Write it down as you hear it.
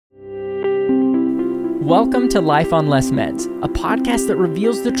Welcome to Life on Less Meds, a podcast that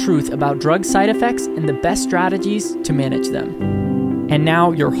reveals the truth about drug side effects and the best strategies to manage them. And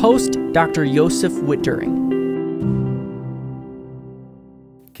now, your host, Dr. Joseph Wittduring.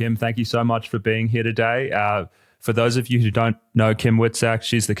 Kim, thank you so much for being here today. For those of you who don't know Kim Witczak,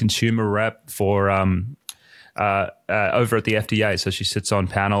 she's the consumer rep for over at the FDA. So she sits on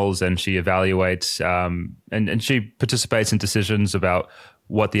panels and she evaluates and she participates in decisions about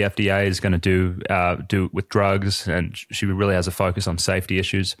what the FDA is going to do with drugs, and she really has a focus on safety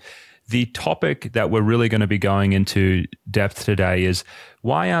issues. The topic that we're really going to be going into depth today is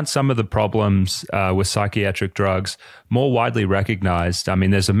why aren't some of the problems with psychiatric drugs more widely recognized? I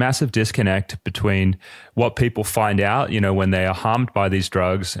mean, there's a massive disconnect between what people find out, when they are harmed by these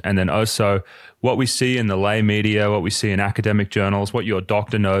drugs, and then also what we see in the lay media, what we see in academic journals, what your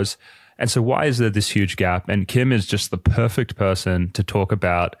doctor knows. And so why is there this huge gap? And Kim is just the perfect person to talk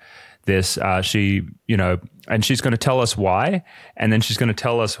about this. And she's going to tell us why, and then she's going to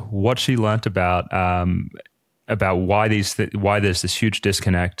tell us what she learnt about why there's this huge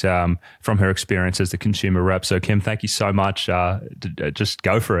disconnect from her experience as the consumer rep. So Kim, thank you so much. Just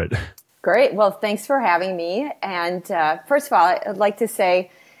go for it. Great. Well, thanks for having me. And first of all, I'd like to say,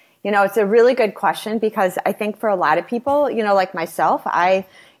 it's a really good question, because I think for a lot of people, like myself,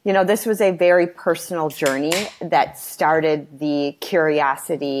 this was a very personal journey that started the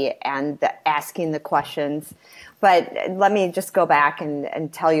curiosity and the asking the questions. But let me just go back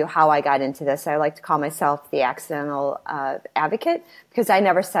and tell you how I got into this. I like to call myself the accidental advocate, because I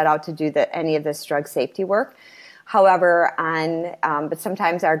never set out to do any of this drug safety work. However, but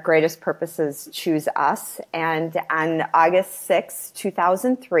sometimes our greatest purposes choose us. And on August 6,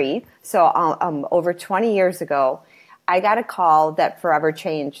 2003, so over 20 years ago, I got a call that forever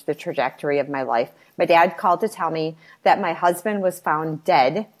changed the trajectory of my life. My dad called to tell me that my husband was found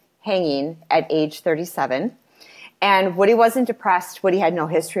dead, hanging at age 37. And Woody wasn't depressed. Woody had no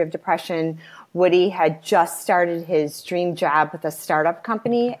history of depression. Woody had just started his dream job with a startup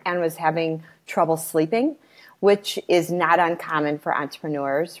company and was having trouble sleeping, which is not uncommon for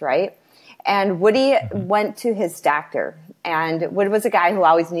entrepreneurs, right? And Woody went to his doctor. And Woody was a guy who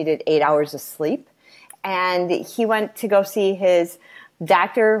always needed 8 hours of sleep. And he went to go see his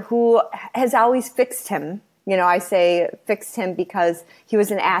doctor, who has always fixed him. I say fixed him because he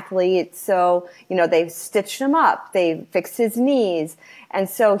was an athlete. So, they stitched him up. They fixed his knees. And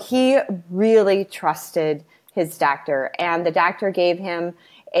so he really trusted his doctor. And the doctor gave him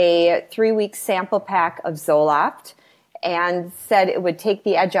a 3-week sample pack of Zoloft and said it would take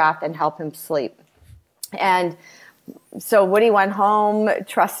the edge off and help him sleep. And so Woody went home,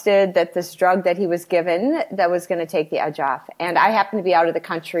 trusted that this drug that he was given that was going to take the edge off. And I happened to be out of the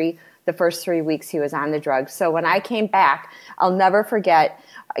country the first 3 weeks he was on the drug. So when I came back, I'll never forget,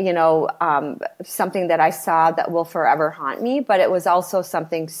 something that I saw that will forever haunt me. But it was also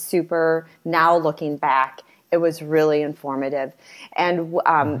something super, now looking back, it was really informative. And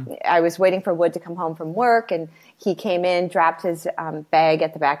I was waiting for Wood to come home from work, and he came in, dropped his bag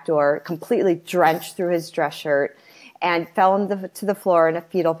at the back door, completely drenched through his dress shirt, and fell to the floor in a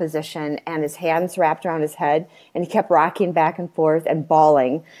fetal position, and his hands wrapped around his head, and he kept rocking back and forth and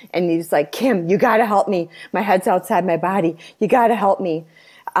bawling. And he's like, "Kim, you got to help me. My head's outside my body. You got to help me.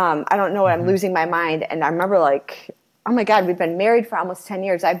 I don't know. I'm losing my mind." And I remember like, oh my God, we've been married for almost 10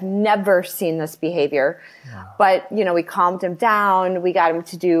 years. I've never seen this behavior. Wow. But, we calmed him down. We got him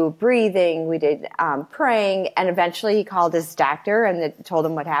to do breathing. We did praying. And eventually he called his doctor and told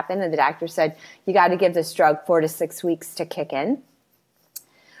him what happened. And the doctor said, you got to give this drug 4 to 6 weeks to kick in.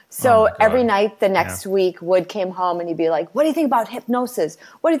 So every night the next week, Wood came home and he'd be like, what do you think about hypnosis?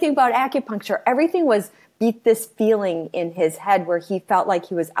 What do you think about acupuncture? Everything was beat this feeling in his head where he felt like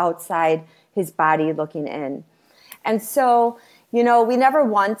he was outside his body looking in. And so, we never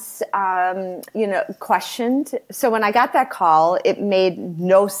once, questioned. So when I got that call, it made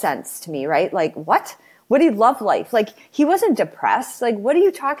no sense to me, right? Like, what? Would he love life? Like, he wasn't depressed. Like, what are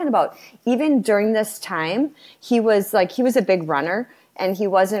you talking about? Even during this time, he was a big runner, and he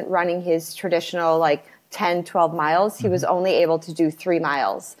wasn't running his traditional, 10, 12 miles. He was only able to do 3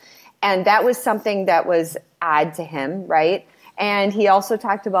 miles. And that was something that was odd to him, right? And he also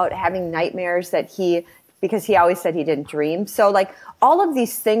talked about having nightmares because he always said he didn't dream. So all of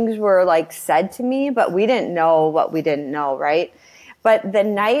these things were said to me, but we didn't know what we didn't know, right? But the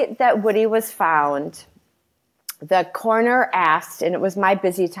night that Woody was found, the coroner asked, and it was my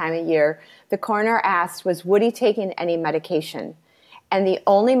busy time of year, the coroner asked, was Woody taking any medication? And the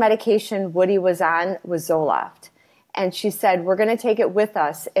only medication Woody was on was Zoloft. And she said, we're going to take it with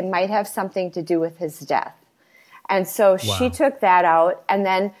us. It might have something to do with his death. And so she took that out. And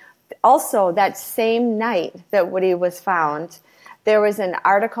then also that same night that Woody was found, there was an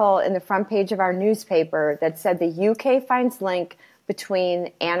article in the front page of our newspaper that said the UK finds link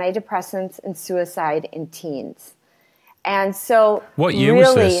between antidepressants and suicide in teens. And so what year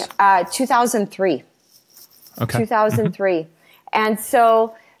was this? 2003. Okay. 2003. Mm-hmm. And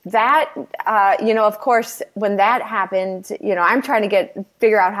so that, of course, when that happened, I'm trying to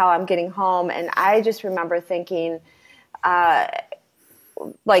figure out how I'm getting home. And I just remember thinking,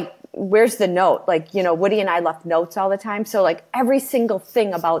 where's the note? Woody and I left notes all the time. So every single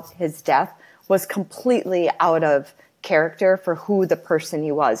thing about his death was completely out of character for who the person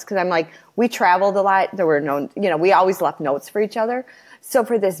he was. Cause I'm we traveled a lot. There were no, we always left notes for each other. So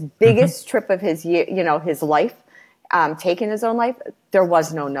for this biggest trip of his year, his life, taking his own life, there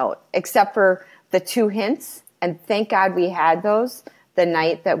was no note except for the 2 hints. And thank God we had those the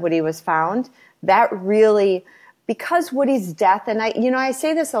night that Woody was found. That really, because Woody's death, and I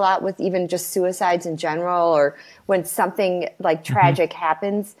say this a lot with even just suicides in general, or when something tragic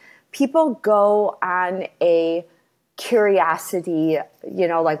happens, people go on a curiosity,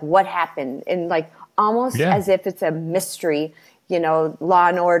 what happened, and almost as if it's a mystery, Law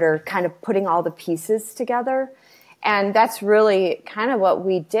and Order, kind of putting all the pieces together. And that's really kind of what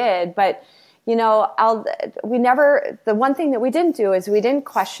we did. But, the one thing that we didn't do is we didn't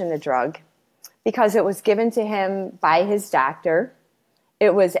question the drug because it was given to him by his doctor.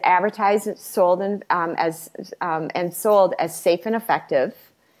 It was advertised, sold and sold as safe and effective,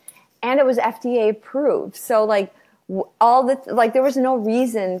 and it was FDA approved. So there was no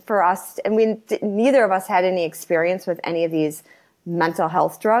reason for us, and neither of us had any experience with any of these mental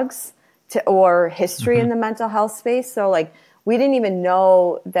health drugs or history in the mental health space. So we didn't even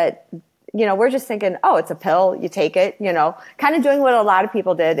know that, we're just thinking, oh, it's a pill, you take it, kind of doing what a lot of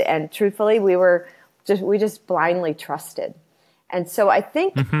people did. And truthfully, we just blindly trusted. And so I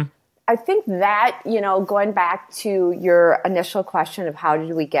think that, going back to your initial question of how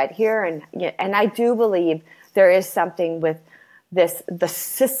did we get here, and I do believe there is something with this, the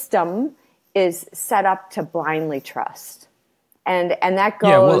system is set up to blindly trust. And that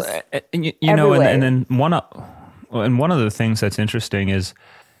goes and then one of the things that's interesting is,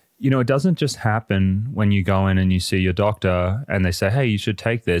 it doesn't just happen when you go in and you see your doctor and they say, hey, you should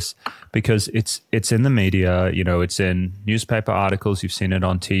take this, because it's in the media, it's in newspaper articles, you've seen it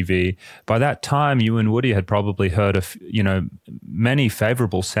on TV. By that time, you and Woody had probably heard of, many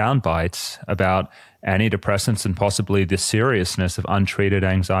favorable sound bites about antidepressants and possibly the seriousness of untreated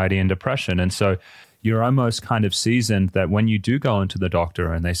anxiety and depression. And so you're almost kind of seasoned that when you do go into the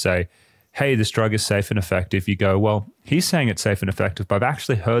doctor and they say, hey, this drug is safe and effective, you go, well, he's saying it's safe and effective, but I've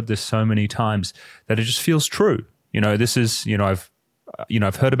actually heard this so many times that it just feels true. This is,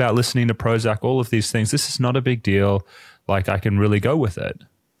 I've heard about listening to Prozac, all of these things. This is not a big deal. I can really go with it.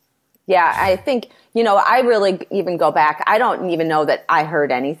 Yeah, I think, I really even go back. I don't even know that I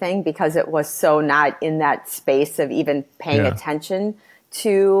heard anything because it was so not in that space of even paying attention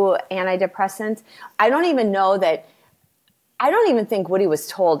to antidepressants. I don't even think Woody was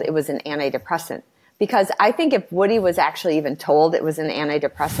told it was an antidepressant, because I think if Woody was actually even told it was an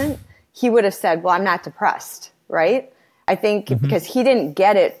antidepressant, he would have said, well, I'm not depressed, right? I think because he didn't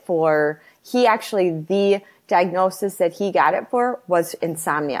get it the diagnosis that he got it for was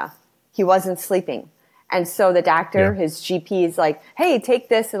insomnia. He wasn't sleeping. And so the doctor, his GP is like, hey, take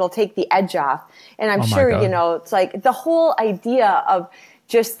this, it'll take the edge off. And I'm sure, it's the whole idea of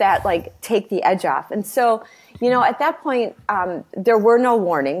just that, take the edge off. And so, at that point, there were no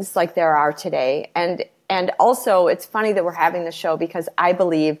warnings like there are today. And also, it's funny that we're having the show because I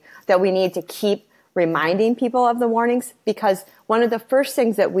believe that we need to keep reminding people of the warnings, because one of the first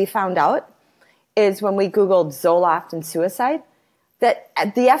things that we found out is when we Googled Zoloft and suicide, that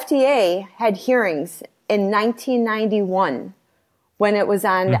the FDA had hearings in 1991 when it was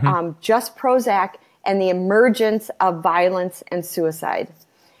on just Prozac and the emergence of violence and suicide.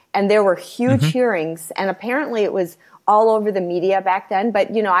 And there were huge hearings, and apparently it was all over the media back then.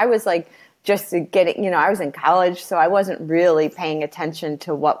 But, I was just getting, I was in college, so I wasn't really paying attention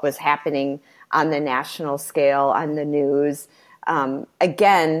to what was happening on the national scale, on the news.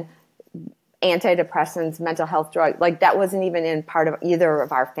 Again, antidepressants, mental health drugs, that wasn't even in part of either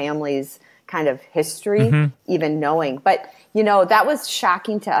of our families' kind of history, even knowing. But, that was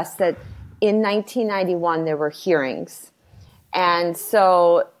shocking to us that in 1991 there were hearings. And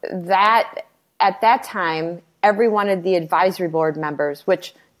so that at that time, every one of the advisory board members,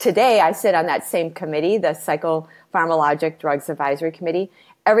 which today I sit on that same committee, the Psychopharmacologic Drugs Advisory Committee,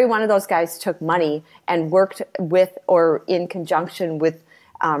 every one of those guys took money and worked with or in conjunction with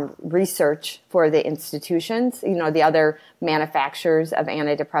research for the institutions, the other manufacturers of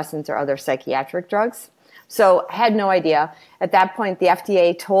antidepressants or other psychiatric drugs. So I had no idea. At that point, the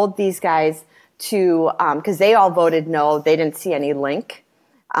FDA told these guys to, because they all voted no, they didn't see any link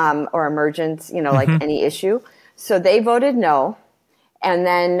or emergence, like any issue. So they voted no. And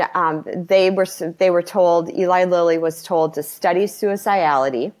then they were told, Eli Lilly was told to study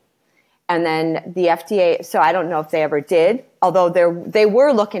suicidality. And then the FDA, so I don't know if they ever did, although they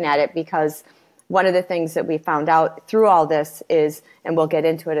were looking at it, because one of the things that we found out through all this is, and we'll get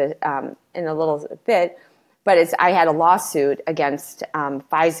into it in a little bit, but I had a lawsuit against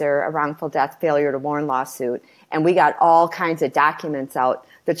Pfizer, a wrongful death failure to warn lawsuit, and we got all kinds of documents out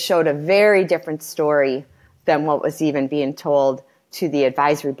that showed a very different story than what was even being told to the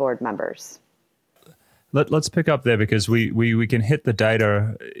advisory board members. Let's pick up there, because we can hit the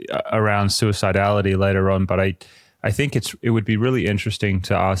data around suicidality later on, but I think it would be really interesting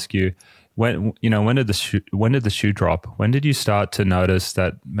to ask you, when did the shoe drop? When did you start to notice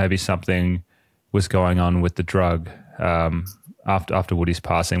that maybe something was going on with the drug after Woody's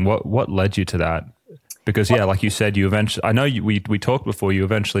passing? What led you to that? Because like you said, you eventually, I know we talked before, you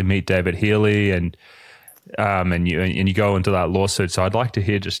eventually meet David Healy and you go into that lawsuit. So I'd like to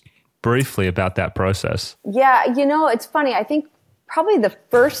hear just briefly about that process. Yeah, it's funny. I think probably the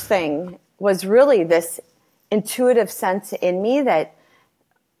first thing was really this intuitive sense in me that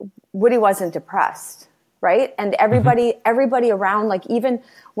Woody wasn't depressed, right? And everybody around, like even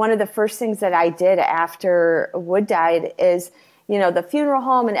one of the first things that I did after Wood died is, the funeral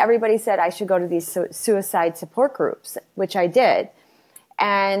home, and everybody said I should go to these suicide support groups, which I did.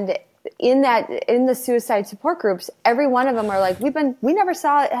 And in the suicide support groups, every one of them are like, we never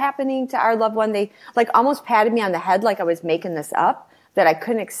saw it happening to our loved one. They like almost patted me on the head like I was making this up, that I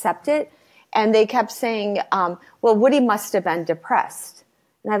couldn't accept it. And they kept saying, well, Woody must have been depressed.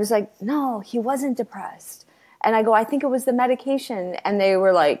 And I was like, no, he wasn't depressed. And I go, I think it was the medication. And they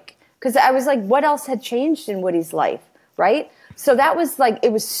were like, because I was like, what else had changed in Woody's life, right? So that was like,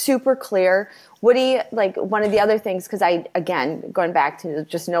 it was super clear. Woody, like one of the other things, because again, going back to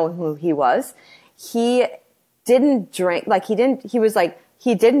just knowing who he was, he didn't drink, he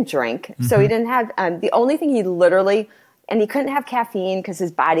didn't drink. So he didn't have, the only thing he literally, and he couldn't have caffeine because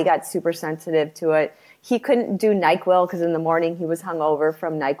his body got super sensitive to it. He couldn't do NyQuil because in the morning he was hungover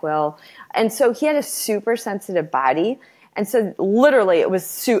from NyQuil. And so he had a super sensitive body. And so literally it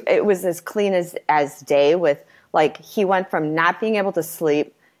was as clean as day, with he went from not being able to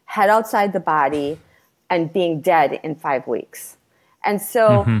sleep, head outside the body, and being dead in 5 weeks. And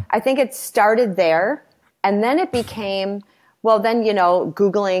so I think it started there. And then it became,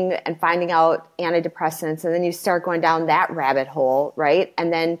 Googling and finding out antidepressants. And then you start going down that rabbit hole, right?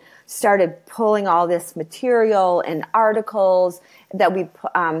 And then started pulling all this material and articles that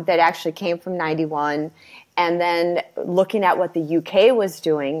that actually came from 91. And then looking at what the UK was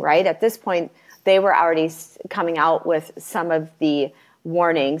doing, right? At this point, they were already coming out with some of the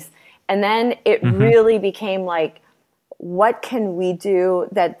warnings. And then it really became what can we do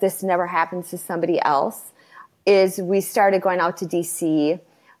that this never happens to somebody else? Is we started going out to DC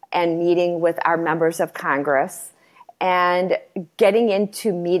and meeting with our members of Congress and getting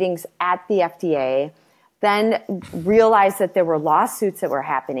into meetings at the FDA, then realized that there were lawsuits that were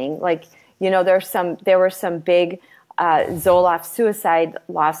happening. There were some big Zoloft suicide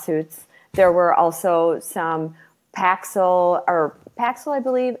lawsuits. There were also some Paxil, I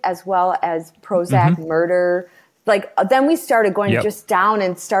believe, as well as Prozac murder. Then we started going just down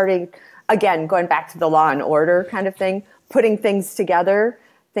and started, again, going back to the law and order kind of thing, putting things together,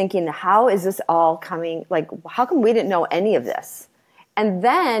 thinking, how is this all coming? How come we didn't know any of this? And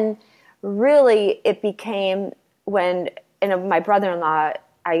then really it became when, my brother-in-law,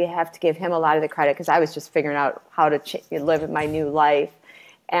 I have to give him a lot of the credit because I was just figuring out how to live my new life.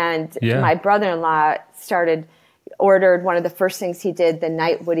 And my brother-in-law ordered, one of the first things he did the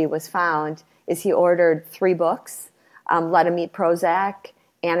night Woody was found is he ordered 3 books, Let Him Eat Prozac,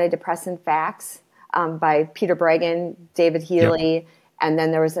 Antidepressant Facts by Peter Bregan, David Healy, and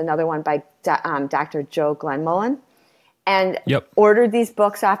then there was another one by Dr. Joe Glenmullen. And ordered these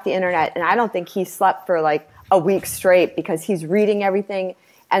books off the internet. And I don't think he slept for a week straight because he's reading everything.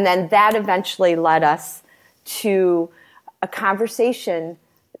 And then that eventually led us to a conversation.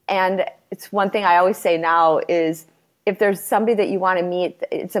 And it's one thing I always say now is if there's somebody that you want to meet,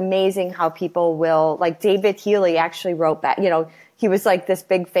 it's amazing how people will, David Healy actually wrote back, he was this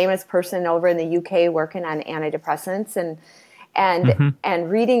big famous person over in the UK working on antidepressants and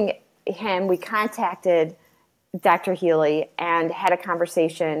reading him, we contacted Dr. Healy and had a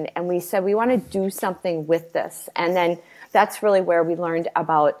conversation and we said, we want to do something with this. And then that's really where we learned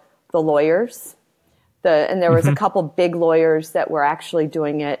about the lawyers. And there was a couple big lawyers that were actually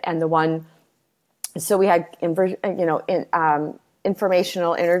doing it. And so we had,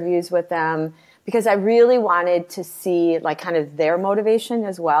 informational interviews with them, because I really wanted to see like kind of their motivation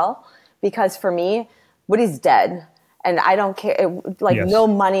as well. Because for me, Woody's dead, and I don't care, no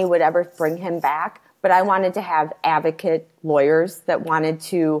money would ever bring him back. But I wanted to have advocate lawyers that wanted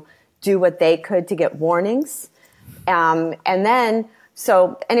to do what they could to get warnings.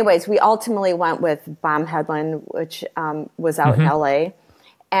 So anyways, we ultimately went with Baum Headland, which was out in LA,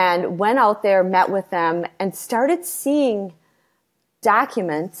 and went out there, met with them, and started seeing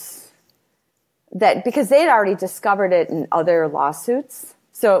documents because they had already discovered it in other lawsuits.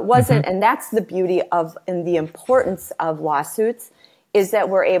 So it wasn't, and that's the beauty and the importance of lawsuits, is that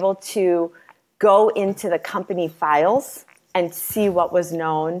we're able to go into the company files and see what was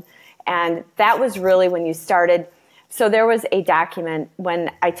known. And that was really when you started. So there was a document, when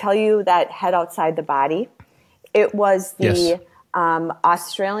I tell you that head outside the body, it was the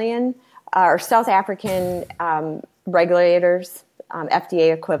Australian or South African regulators,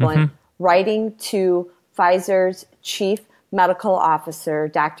 FDA equivalent, writing to Pfizer's chief medical officer,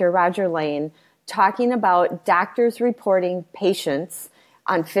 Dr. Roger Lane, talking about doctors reporting patients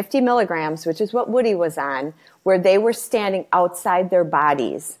on 50 milligrams, which is what Woody was on, where they were standing outside their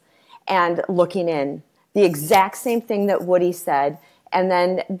bodies and looking in. The exact same thing that Woody said. And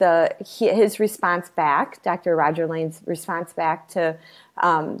then his response back, Dr. Roger Lane's response back to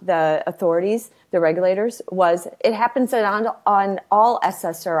the authorities, the regulators, was, it happens on all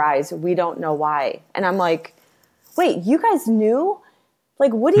SSRIs. We don't know why. And I'm like, wait, you guys knew?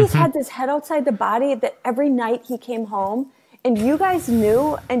 Like, Woody's had this head outside the body that every night he came home, and you guys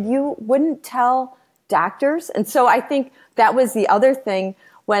knew, and you wouldn't tell doctors? And so I think that was the other thing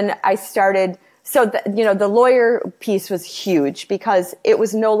when I started. So, the lawyer piece was huge, because it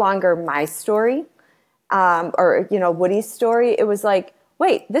was no longer my story or Woody's story. It was like,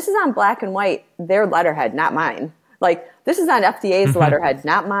 wait, this is on black and white, their letterhead, not mine. Like, this is on FDA's letterhead,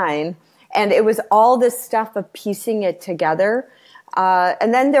 not mine. And it was all this stuff of piecing it together.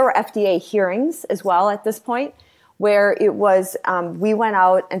 And then there were FDA hearings as well at this point, where it was, we went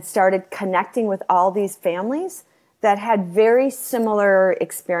out and started connecting with all these families that had very similar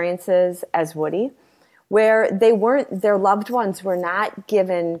experiences as Woody, where their loved ones were not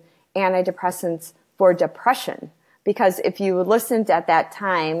given antidepressants for depression. Because if you listened at that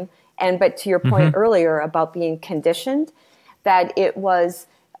time, but to your point earlier about being conditioned, that it was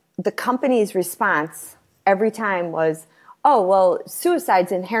the company's response every time was, oh, well,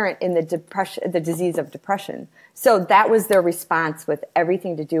 suicide's inherent in the disease of depression. So that was their response, with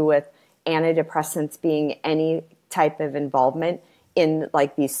everything to do with antidepressants being any type of involvement in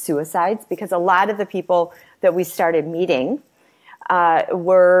like these suicides. Because a lot of the people that we started meeting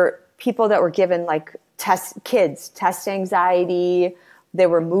were people that were given like test anxiety, they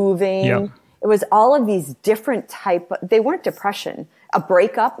were moving. Yep. It was all of these different they weren't depression. A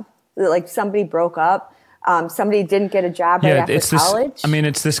breakup, like somebody broke up, somebody didn't get a job right after college.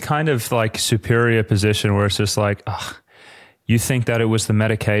 It's this kind of like superior position where it's just like, you think that it was the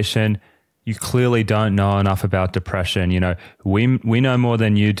medication. You clearly don't know enough about depression. We know more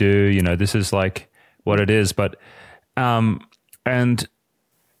than you do. This is like what it is. But, it's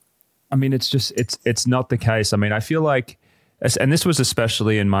not the case. I feel like, and this was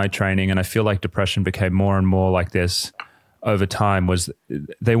especially in my training, and I feel like depression became more and more like this over time, was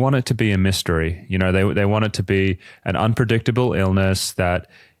they want it to be a mystery. They want it to be an unpredictable illness that,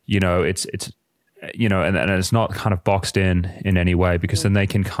 it's and it's not kind of boxed in any way, because then they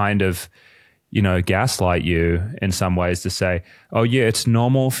can kind of, gaslight you in some ways to say, oh yeah, it's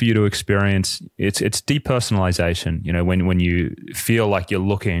normal for you to experience, it's depersonalization. When you feel like you're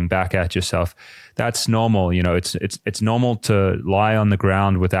looking back at yourself, that's normal. It's normal to lie on the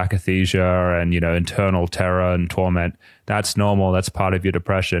ground with akathisia and, internal terror and torment. That's normal. That's part of your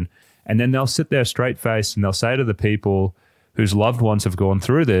depression. And then they'll sit there straight faced and they'll say to the people whose loved ones have gone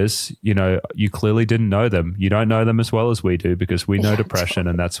through this, you clearly didn't know them. You don't know them as well as we do, because we know depression,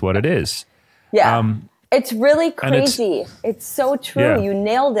 and that's what it is. Yeah. It's really crazy. It's so true. Yeah. You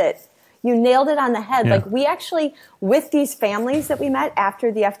nailed it. You nailed it on the head. Yeah. Like, we actually, with these families that we met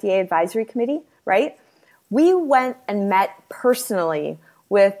after the FDA advisory committee, right? We went and met personally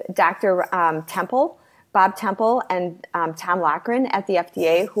with Dr. Bob Temple, and Tom Loughran at the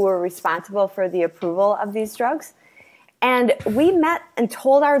FDA, who were responsible for the approval of these drugs. And we met and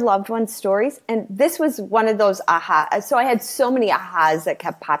told our loved ones stories. And this was one of those aha. So I had so many ahas that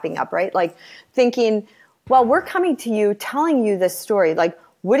kept popping up, right? Like thinking, well, we're coming to you, telling you this story. Like,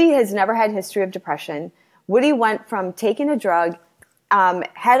 Woody has never had a history of depression. Woody went from taking a drug,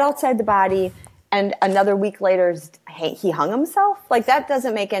 head outside the body, and another week later, he hung himself? Like, that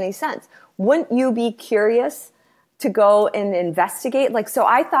doesn't make any sense. Wouldn't you be curious to go and investigate? Like, so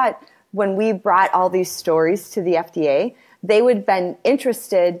I thought when we brought all these stories to the FDA, they would have been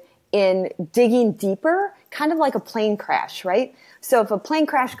interested in digging deeper, kind of like a plane crash, right? So if a plane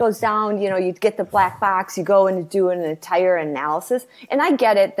crash goes down, you'd get the black box, you go and do an entire analysis. And I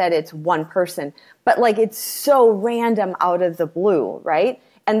get it that it's one person, but like, it's so random out of the blue, right?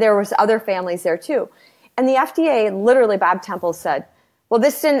 And there was other families there too. And the FDA, literally, Bob Temple said, well,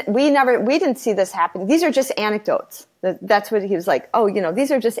 we didn't see this happen. These are just anecdotes. That's what he was like. Oh,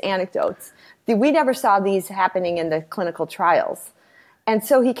 these are just anecdotes. We never saw these happening in the clinical trials. And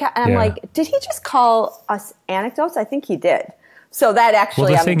so I'm like, did he just call us anecdotes? I think he did. So that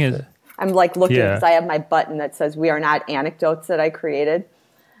actually, I'm like looking because I have my button that says we are not anecdotes that I created.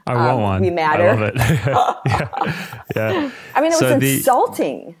 I want one. We matter. I love it. yeah. I mean, it was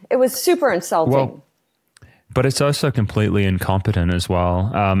insulting. It was super insulting. Well, but it's also completely incompetent as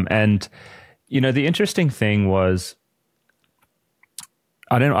well. And, the interesting thing was,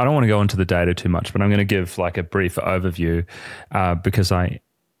 I don't want to go into the data too much, but I'm going to give like a brief overview because I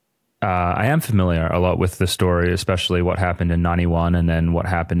am familiar a lot with the story, especially what happened in 91 and then what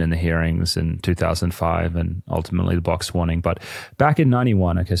happened in the hearings in 2005 and ultimately the box warning. But back in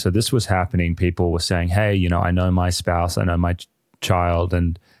 91, okay, so this was happening. People were saying, hey, I know my spouse, I know my child,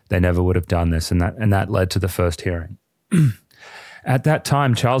 and they never would have done this. And that led to the first hearing. At that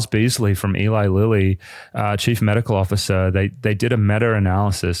time, Charles Beasley from Eli Lilly, chief medical officer, they did a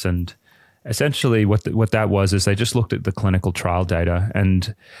meta-analysis, and essentially what that was is they just looked at the clinical trial data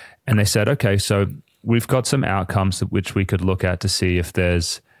and they said, okay, so we've got some outcomes which we could look at to see if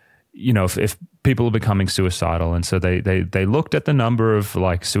there's, if people are becoming suicidal. And so they looked at the number of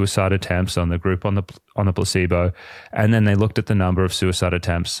like suicide attempts on the group on the placebo, and then they looked at the number of suicide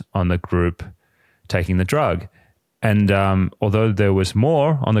attempts on the group taking the drug. And although there was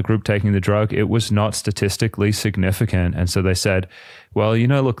more on the group taking the drug, it was not statistically significant. And so they said, well,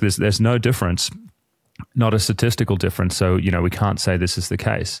 look, there's no difference, not a statistical difference. So, we can't say this is the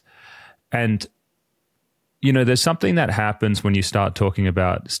case. And, there's something that happens when you start talking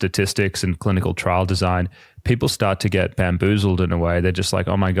about statistics and clinical trial design. People start to get bamboozled in a way. They're just like,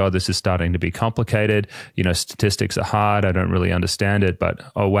 oh my God, this is starting to be complicated. Statistics are hard. I don't really understand it. But,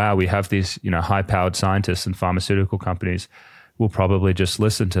 oh, wow, we have these, high-powered scientists and pharmaceutical companies. We'll probably just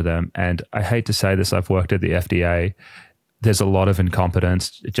listen to them. And I hate to say this, I've worked at the FDA. There's a lot of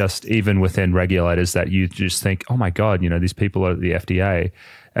incompetence, just even within regulators, that you just think, oh my God, these people are at the FDA.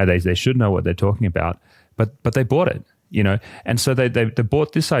 They should know what they're talking about. But they bought it, and so they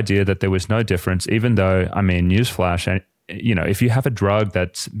bought this idea that there was no difference, even though, I mean, newsflash, if you have a drug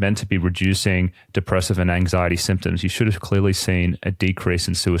that's meant to be reducing depressive and anxiety symptoms, you should have clearly seen a decrease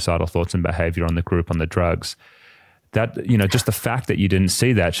in suicidal thoughts and behavior on the group on the drugs. That, just the fact that you didn't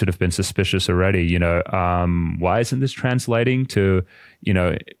see that should have been suspicious already. Why isn't this translating to,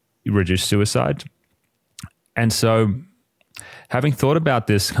 reduce suicide? And so, having thought about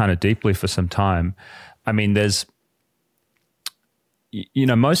this kind of deeply for some time, I mean, there's,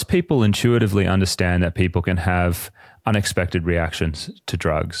 most people intuitively understand that people can have unexpected reactions to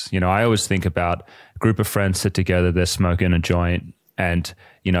drugs. I always think about a group of friends sit together, they're smoking a joint, and,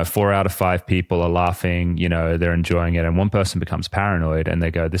 4 out of 5 people are laughing, they're enjoying it. And one person becomes paranoid and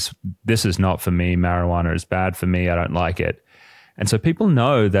they go, this is not for me. Marijuana is bad for me. I don't like it. And so people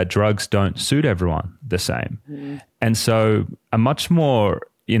know that drugs don't suit everyone the same. Mm-hmm. And so a much more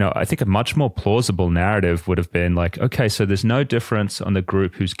plausible narrative would have been like, okay, so there's no difference on the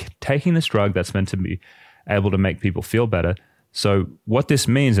group who's taking this drug that's meant to be able to make people feel better. So what this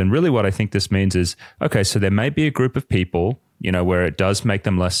means, and really what I think this means is, okay, so there may be a group of people, where it does make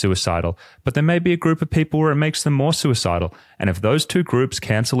them less suicidal, but there may be a group of people where it makes them more suicidal. And if those two groups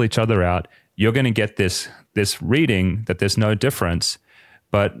cancel each other out, you're going to get this reading that there's no difference.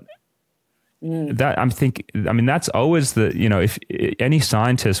 But that's always if any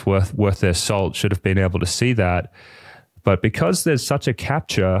scientist worth their salt should have been able to see that. But because there's such a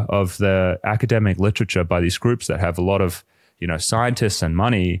capture of the academic literature by these groups that have a lot of, scientists and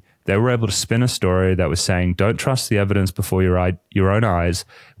money, they were able to spin a story that was saying, don't trust the evidence before your own eyes.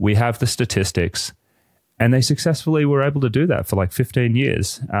 We have the statistics. And they successfully were able to do that for like 15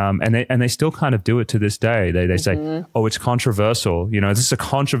 years. And they still kind of do it to this day. They say, oh, it's controversial. This is a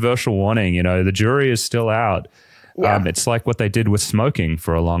controversial warning. The jury is still out. Yeah. It's like what they did with smoking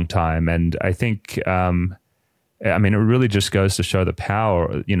for a long time. And I think, it really just goes to show the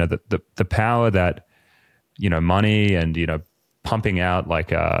power, the power that, money and, pumping out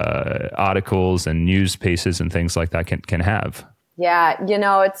like articles and news pieces and things like that can have. Yeah,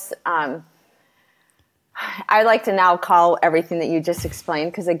 it's I like to now call everything that you just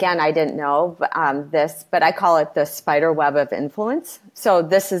explained, because again, I didn't know this, but I call it the spider web of influence. So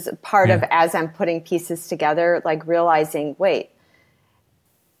this is part of, as I'm putting pieces together, like realizing, wait,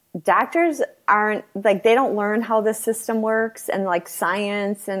 doctors aren't like, they don't learn how the system works and like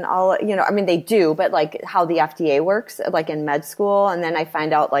science and all, I mean, they do, but like how the FDA works, like in med school. And then I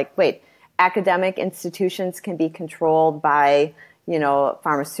find out like, wait, academic institutions can be controlled by,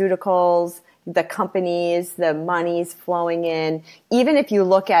 pharmaceuticals, the companies, the money's flowing in. Even if you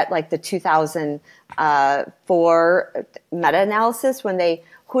look at like the 2004 meta-analysis,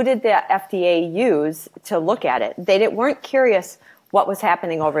 who did the FDA use to look at it? They weren't curious what was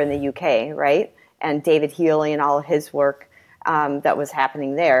happening over in the UK, right? And David Healy and all of his work that was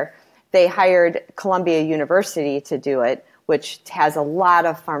happening there. They hired Columbia University to do it, which has a lot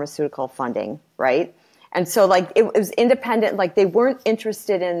of pharmaceutical funding, right? And so like it was independent, like they weren't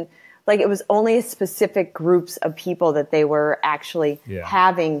interested in, like it was only specific groups of people that they were actually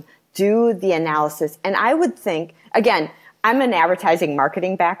having do the analysis. And I would think, again, I'm an advertising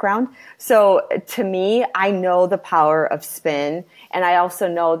marketing background. So to me, I know the power of spin. And I also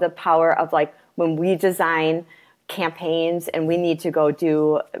know the power of like when we design campaigns and we need to go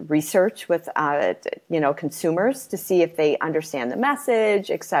do research with, consumers to see if they understand the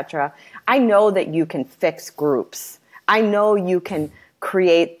message, et cetera. I know that you can fix groups. I know you can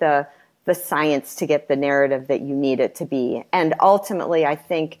create the science to get the narrative that you need it to be. And ultimately, I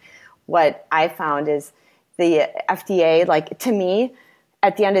think what I found is the FDA, like to me,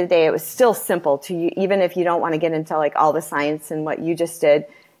 at the end of the day, it was still simple to you, even if you don't want to get into like all the science and what you just did.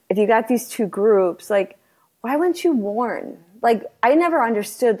 If you got these two groups, like, why wouldn't you warn? Like, I never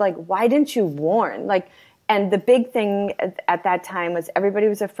understood, like, why didn't you warn? Like, and the big thing at that time was everybody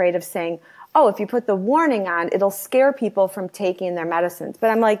was afraid of saying, oh, if you put the warning on, it'll scare people from taking their medicines. But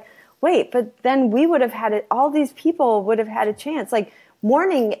I'm like, wait, but then we would have had it, all these people would have had a chance. Like,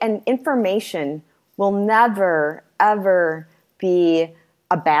 warning and information will never, ever be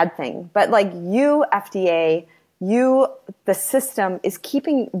a bad thing. But like you, FDA, the system is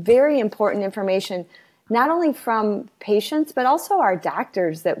keeping very important information, not only from patients, but also our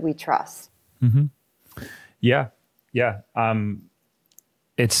doctors that we trust. Mm-hmm. Yeah.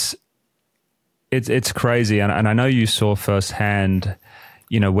 It's crazy. And I know you saw firsthand,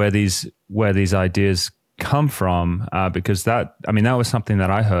 where these ideas come from, because that was something that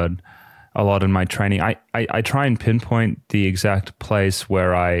I heard a lot in my training. I try and pinpoint the exact place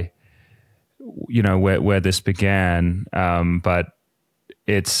where where this began. But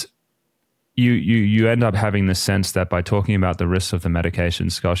it's, you end up having the sense that by talking about the risks of the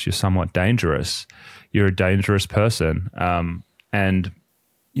medications, gosh, you're somewhat dangerous. You're a dangerous person. And,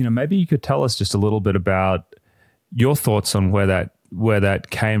 maybe you could tell us just a little bit about your thoughts on where that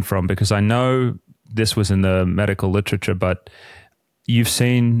came from, because I know this was in the medical literature, but you've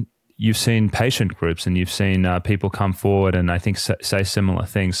seen patient groups and you've seen people come forward and I think say similar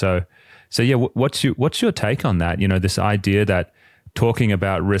things. So yeah, what's your take on that? This idea that talking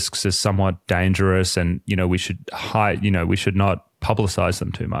about risks is somewhat dangerous and, we should we should not publicize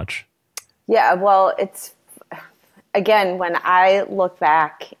them too much. Yeah, well, it's, again, when I look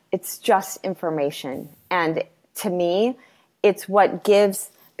back, it's just information. And to me, it's what gives,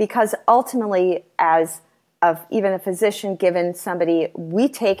 because ultimately even a physician given somebody, we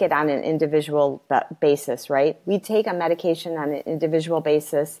take it on an individual basis, right? We take a medication on an individual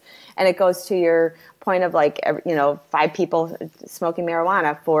basis, and it goes to your point of like, 5 people smoking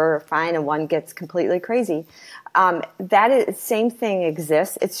marijuana, 4 are fine, and 1 gets completely crazy. Same thing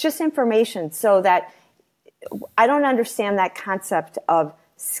exists. It's just information, so that I don't understand that concept of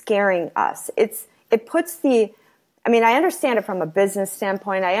scaring us. It puts I understand it from a business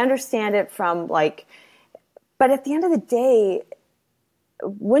standpoint. I understand it from but at the end of the day,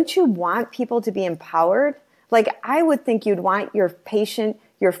 wouldn't you want people to be empowered? Like, I would think you'd want your patient,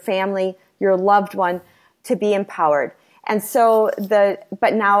 your family, your loved one to be empowered. And so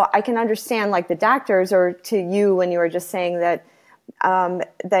but now I can understand like the doctors, or to you when you were just saying that,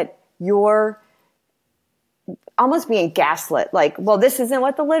 that you're almost being gaslit, like, well, this isn't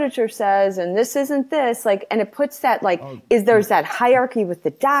what the literature says, and this isn't this, like, and it puts that there's that hierarchy with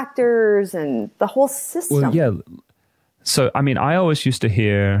the doctors and the whole system. Well, yeah. So, I always used to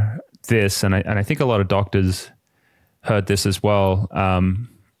hear this, and I think a lot of doctors heard this as well.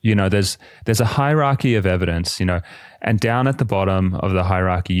 there's a hierarchy of evidence, and down at the bottom of the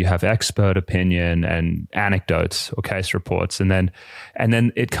hierarchy, you have expert opinion and anecdotes or case reports. And then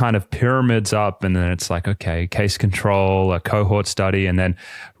it kind of pyramids up, and then it's like, okay, case control, a cohort study. And then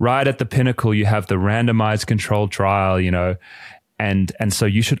right at the pinnacle, you have the randomized controlled trial, and so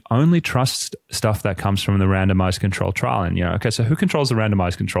you should only trust stuff that comes from the randomized controlled trial. And, okay, so who controls the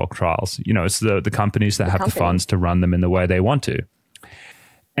randomized controlled trials? It's the companies that have the funds to run them in the way they want to.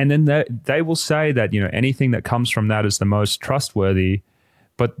 And then they will say that, anything that comes from that is the most trustworthy.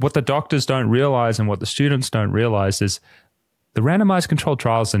 But what the doctors don't realize and what the students don't realize is the randomized controlled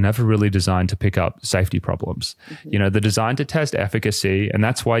trials are never really designed to pick up safety problems. They're designed to test efficacy. And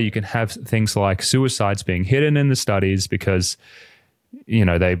that's why you can have things like suicides being hidden in the studies because,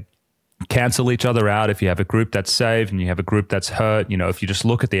 they cancel each other out. If you have a group that's saved and you have a group that's hurt, if you just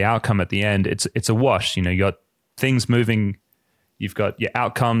look at the outcome at the end, it's a wash. You got things moving. You've got your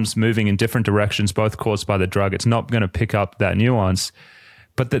outcomes moving in different directions, both caused by the drug. It's not going to pick up that nuance.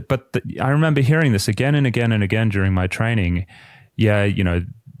 But I remember hearing this again and again and again during my training. Yeah,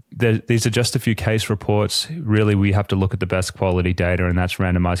 these are just a few case reports. Really, we have to look at the best quality data, and that's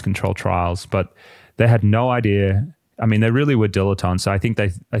randomized controlled trials. But they had no idea. I mean, they really were dilettantes.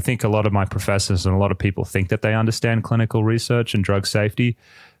 I think a lot of my professors and a lot of people think that they understand clinical research and drug safety.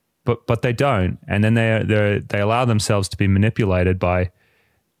 But they don't, and then they allow themselves to be manipulated by,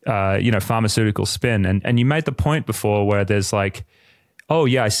 pharmaceutical spin. And you made the point before where there's like, oh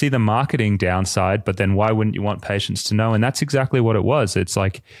yeah, I see the marketing downside, but then why wouldn't you want patients to know? And that's exactly what it was. It's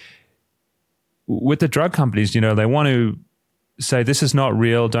like with the drug companies, they want to say this is not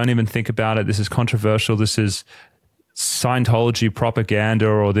real. Don't even think about it. This is controversial. This is Scientology propaganda,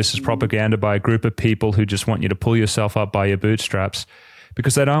 or this is propaganda by a group of people who just want you to pull yourself up by your bootstraps.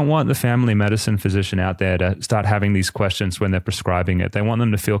 Because they don't want the family medicine physician out there to start having these questions when they're prescribing it. They want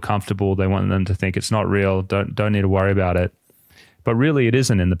them to feel comfortable. They want them to think it's not real. Don't need to worry about it. But really, it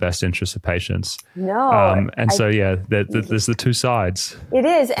isn't in the best interest of patients. No. There's the two sides. It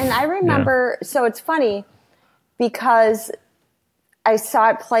is. And I remember, So it's funny because I saw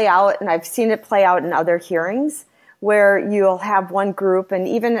it play out, and I've seen it play out in other hearings, where you'll have one group, and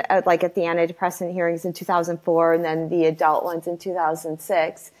even at the antidepressant hearings in 2004 and then the adult ones in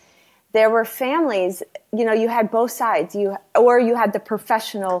 2006, there were families, you had both sides, you had the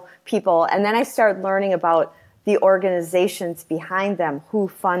professional people, and then I started learning about the organizations behind them, who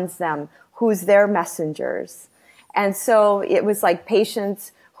funds them, who's their messengers. And so it was like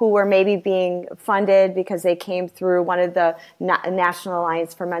patients who were maybe being funded because they came through one of the National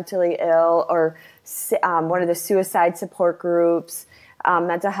Alliance for Mentally Ill or one of the suicide support groups,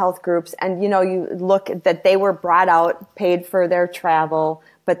 mental health groups. And, you look that they were brought out, paid for their travel,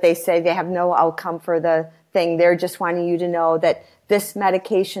 but they say they have no outcome for the thing. They're just wanting you to know that this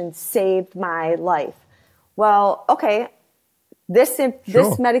medication saved my life. Well, okay, this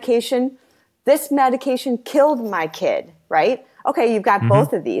medication killed my kid, right? Okay, you've got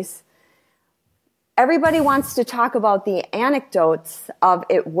both of these. Everybody wants to talk about the anecdotes of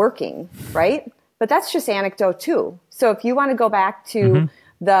it working, right? But that's just anecdote too. So if you want to go back to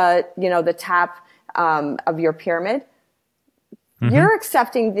the top of your pyramid, you're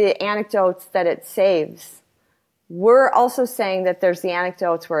accepting the anecdotes that it saves. We're also saying that there's the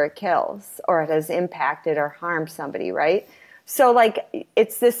anecdotes where it kills or it has impacted or harmed somebody, right? So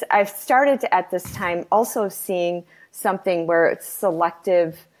it's this, I've started to, at this time, also seeing something where it's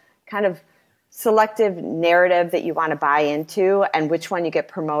selective narrative that you want to buy into and which one you get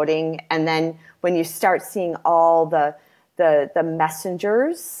promoting. And then when you start seeing all the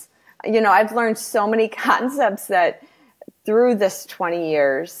messengers, I've learned so many concepts that through this 20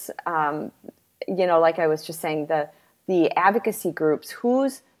 years, like I was just saying, the advocacy groups,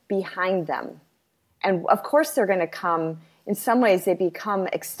 who's behind them? And of course they're going to come, in some ways they become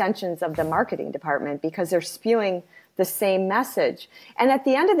extensions of the marketing department because they're spewing the same message. And at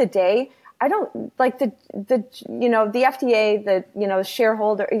the end of the day, I don't like the FDA, the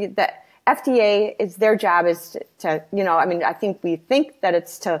shareholder, the FDA is their job is to I think we think that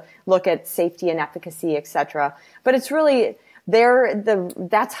it's to look at safety and efficacy, et cetera, but it's really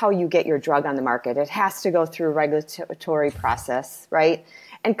that's how you get your drug on the market. It has to go through a regulatory process, right?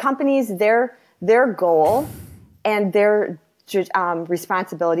 And companies, their goal and their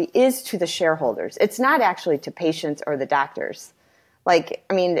responsibility is to the shareholders. It's not actually to patients or the doctors.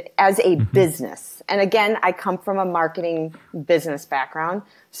 As a business. And again, I come from a marketing business background,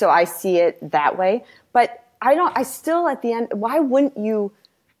 so I see it that way. But I still at the end, why wouldn't you,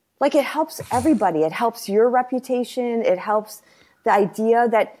 it helps everybody. It helps your reputation. It helps the idea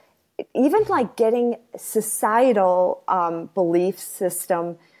that even getting societal belief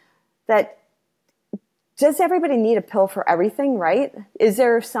system that does everybody need a pill for everything, right? Is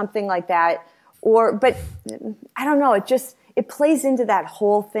there something like that? But I don't know. It plays into that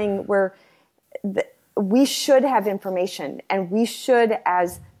whole thing where we should have information, and we should,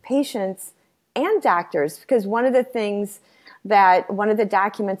 as patients and doctors, because one of the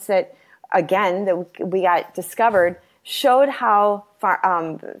documents that, again, that we got discovered showed how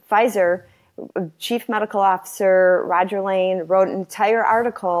Pfizer Chief Medical Officer Roger Lane wrote an entire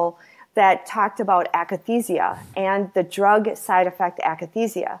article that talked about akathisia and the drug side effect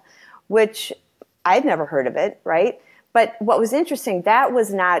akathisia, which I'd never heard of it, right? But what was interesting, that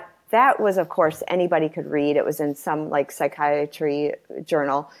was, of course, anybody could read. It was in some like psychiatry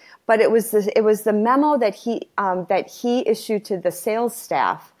journal. But it was the memo that he issued to the sales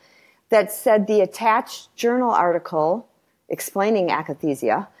staff that said the attached journal article explaining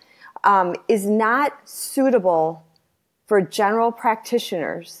akathisia is not suitable for general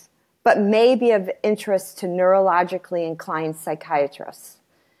practitioners, but may be of interest to neurologically inclined psychiatrists.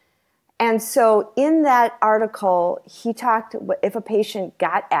 And so in that article, he talked, if a patient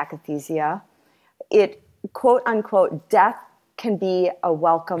got akathisia, it, quote unquote, death can be a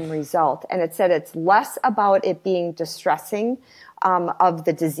welcome result. And it said it's less about it being distressing of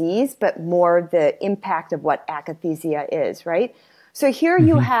the disease, but more the impact of what akathisia is, right? So here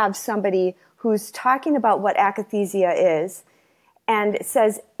you have somebody who's talking about what akathisia is and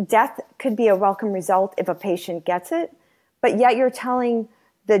says death could be a welcome result if a patient gets it, but yet you're telling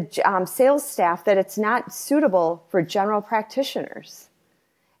the sales staff that it's not suitable for general practitioners.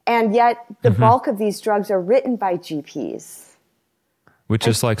 And yet the bulk of these drugs are written by GPs. Which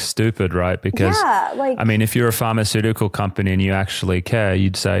is like stupid, right? Because, I mean, if you're a pharmaceutical company and you actually care,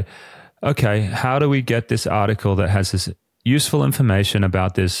 you'd say, okay, how do we get this article that has this useful information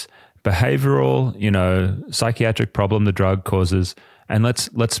about this behavioral, psychiatric problem the drug causes, and let's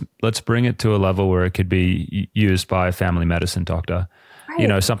bring it to a level where it could be used by a family medicine doctor.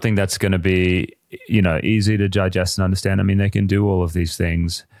 Right. Something that's going to be, easy to digest and understand. I mean, they can do all of these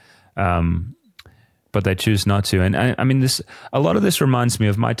things, but they choose not to. And I mean, a lot of this reminds me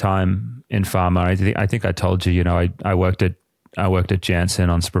of my time in pharma. I think I told you, I worked at Janssen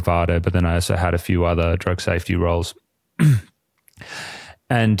on Spravato, but then I also had a few other drug safety roles.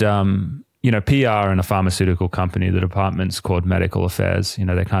 And, PR in a pharmaceutical company, the department's called medical affairs.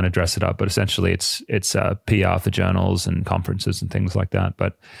 They kind of dress it up, but essentially it's PR for journals and conferences and things like that.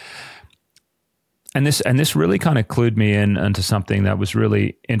 And this really kind of clued me into something that was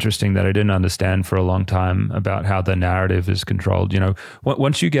really interesting that I didn't understand for a long time about how the narrative is controlled.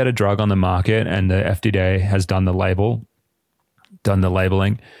 Once you get a drug on the market and the FDA has done the labeling,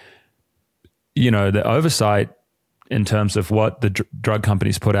 the oversight in terms of what the drug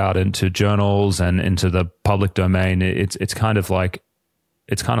companies put out into journals and into the public domain, it's kind of like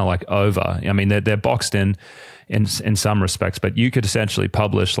over. I mean, they're boxed in some respects, but you could essentially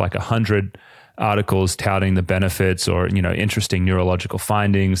publish like 100 articles touting the benefits or, interesting neurological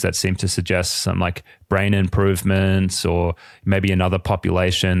findings that seem to suggest some like brain improvements, or maybe another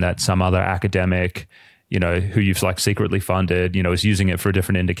population that some other academic, who you've like secretly funded, is using it for a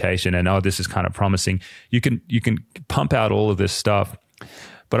different indication, and this is kind of promising. You can pump out all of this stuff.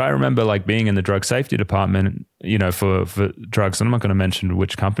 But I remember like being in the drug safety department, for drugs, and I'm not going to mention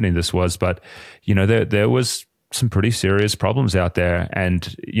which company this was, but there was some pretty serious problems out there.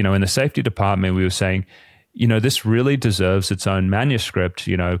 And, in the safety department, we were saying, this really deserves its own manuscript,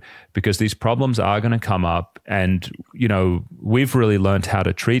 because these problems are going to come up, and, we've really learned how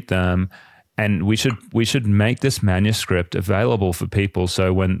to treat them. And we should make this manuscript available for people.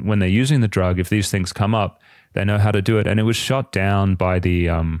 So when they're using the drug, if these things come up, they know how to do it. And it was shot down by the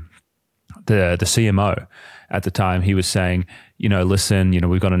CMO at the time. He was saying, listen,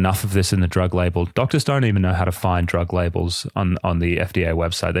 we've got enough of this in the drug label. Doctors don't even know how to find drug labels on the FDA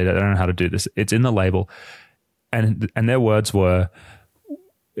website. They don't know how to do this. It's in the label. And their words were,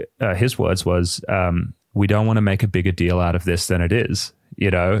 his words was, we don't want to make a bigger deal out of this than it is.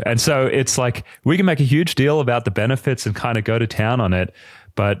 And so it's like we can make a huge deal about the benefits and kind of go to town on it.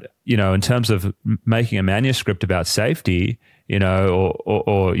 But, in terms of making a manuscript about safety,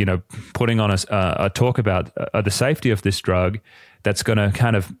 or putting on a talk about the safety of this drug, that's going to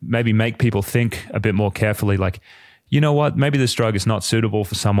kind of maybe make people think a bit more carefully, like, what, maybe this drug is not suitable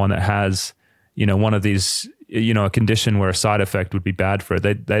for someone that has, one of these, a condition where a side effect would be bad for it.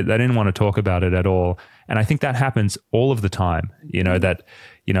 They didn't want to talk about it at all. And I think that happens all of the time, that,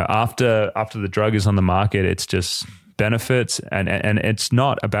 after the drug is on the market, it's just benefits, and it's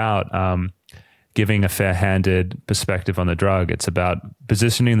not about giving a fair-handed perspective on the drug. It's about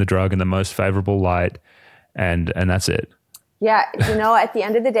positioning the drug in the most favorable light, and that's it. Yeah, at the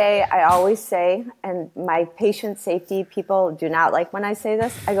end of the day, I always say, and my patient safety people do not like when I say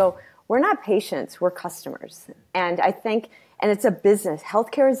this, I go, we're not patients, we're customers. And I think, and it's a business.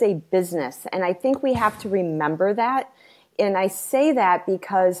 Healthcare is a business. And I think we have to remember that. And I say that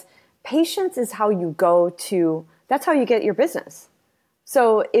because patients is how you that's how you get your business.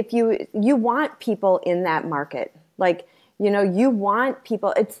 So if you want people in that market, you want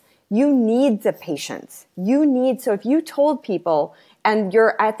people, you need the patients. So if you told people, and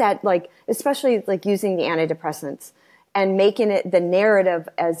you're at that, especially using the antidepressants and making it the narrative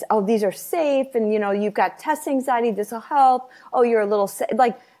as, oh, these are safe, and you've got test anxiety, this will help. Oh, you're a little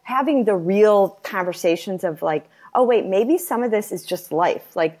having the real conversations of oh wait, maybe some of this is just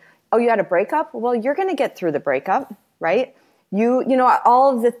life. Oh, you had a breakup? Well, you're going to get through the breakup, right?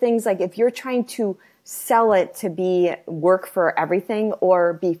 All of the things, if you're trying to sell it to work for everything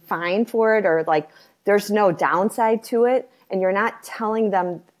or be fine for it, or there's no downside to it, and you're not telling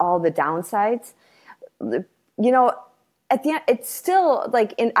them all the downsides, at the end, it's still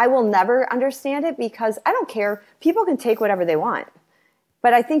and I will never understand it, because I don't care. People can take whatever they want,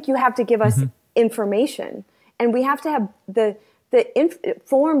 but I think you have to give us information, and we have to have the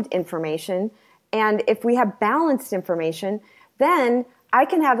informed information. And if we have balanced information, then I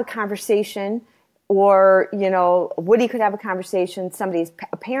can have a conversation, or, Woody could have a conversation,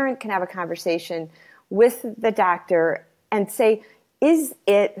 a parent can have a conversation with the doctor and say, is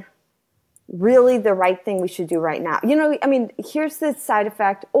it really the right thing we should do right now? Here's the side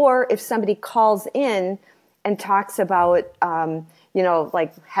effect. Or if somebody calls in and talks about,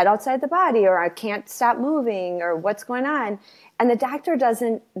 head outside the body, or I can't stop moving, or what's going on, and the doctor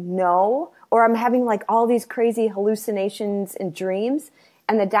doesn't know, or I'm having all these crazy hallucinations and dreams,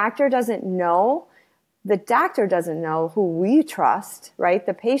 and the doctor doesn't know who we trust, right?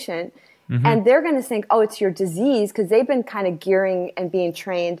 The patient. And they're going to think, oh, it's your disease, because they've been kind of gearing and being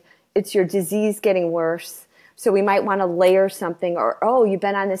trained. It's your disease getting worse. So we might want to layer something, or, oh, you've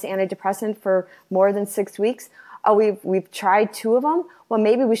been on this antidepressant for more than 6 weeks. Oh, we've tried 2 of them. Well,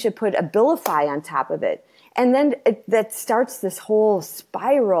 maybe we should put Abilify on top of it. And then that starts this whole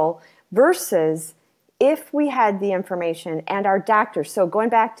spiral, versus if we had the information and our doctors. So going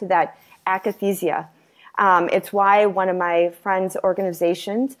back to that akathisia, it's why one of my friends'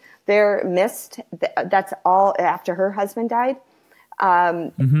 organizations, they're missed. That's all after her husband died.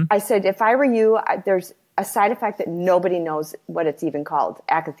 I said, if I were you, there's a side effect that nobody knows what it's even called,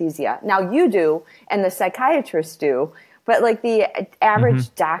 akathisia. Now you do, and the psychiatrists do, but the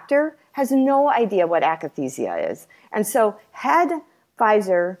average doctor has no idea what akathisia is. And so had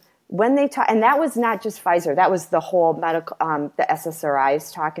Pfizer, when they talk, and that was not just Pfizer, that was the whole medical, the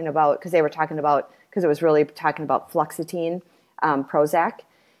SSRIs talking about, because it was really talking about fluoxetine, Prozac.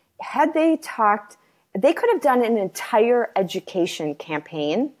 Had they talked, they could have done an entire education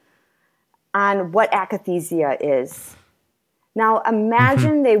campaign on what akathisia is. Now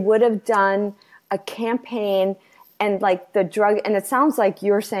imagine they would have done a campaign, and the drug, and it sounds like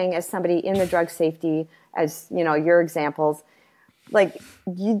you're saying, as somebody in the drug safety, as your examples,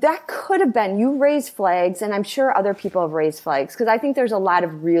 that could have been, you raised flags, and I'm sure other people have raised flags, because I think there's a lot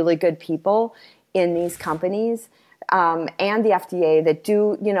of really good people in these companies and the FDA that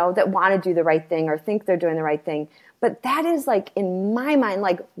do, that want to do the right thing or think they're doing the right thing. But that is in my mind,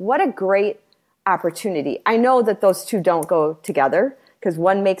 what a great opportunity. I know that those two don't go together, because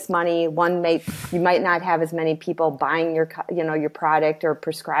one makes money, you might not have as many people buying your product or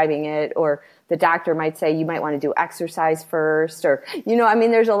prescribing it, or the doctor might say you might want to do exercise first, or,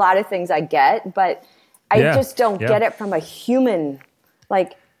 there's a lot of things I get, but I just don't get it from a human,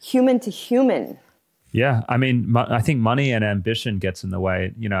 human to human. Yeah. I think money and ambition gets in the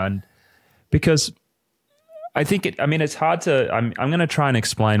way, and because I think it's hard to, I'm going to try and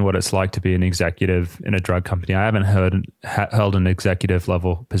explain what it's like to be an executive in a drug company. I haven't held an executive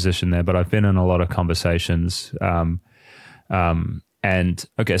level position there, but I've been in a lot of conversations. And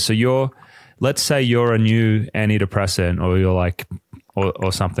okay, so let's say you're a new antidepressant, or you're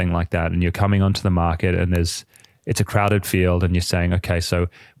or something like that, and you're coming onto the market, and it's a crowded field, and you're saying, okay, so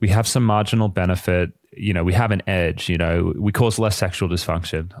we have some marginal benefit, we have an edge, we cause less sexual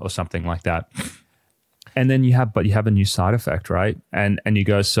dysfunction or something like that. And then you have a new side effect, right? And you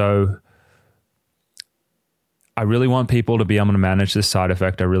go, so I really want people to be able to manage this side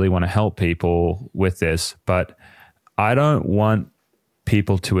effect. I really want to help people with this, but I don't want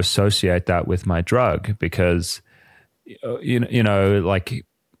people to associate that with my drug, because it's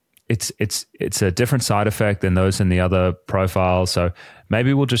a different side effect than those in the other profile. So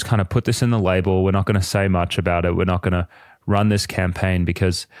maybe we'll just kind of put this in the label. We're not going to say much about it. We're not going to run this campaign,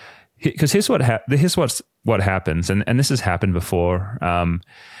 because because here's what happens, and this has happened before.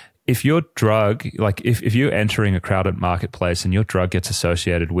 If your drug, like if you're entering a crowded marketplace and your drug gets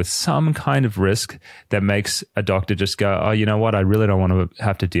associated with some kind of risk that makes a doctor just go, oh, you know what, I really don't want to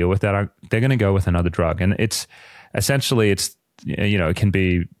have to deal with that, they're going to go with another drug. And it's essentially, it can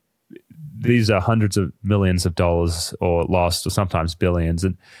be, these are hundreds of millions of dollars or lost, or sometimes billions.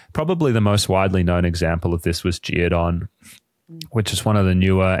 And probably the most widely known example of this was Geodon, which is one of the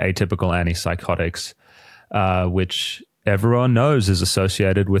newer atypical antipsychotics, which everyone knows is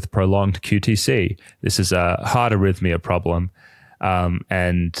associated with prolonged QTC. This is a heart arrhythmia problem.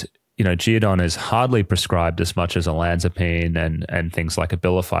 And Geodon is hardly prescribed as much as olanzapine and things like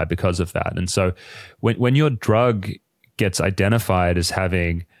Abilify because of that. And so when your drug gets identified as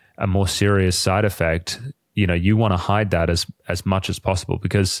having a more serious side effect, you want to hide that as much as possible,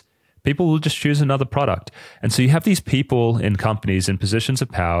 because people will just choose another product. And so you have these people in companies in positions of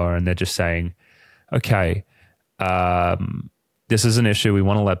power, and they're just saying, okay, this is an issue. We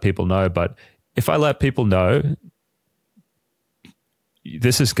want to let people know, but if I let people know,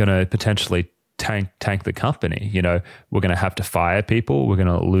 this is going to potentially tank the company. We're going to have to fire people. We're going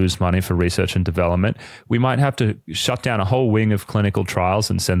to lose money for research and development. We might have to shut down a whole wing of clinical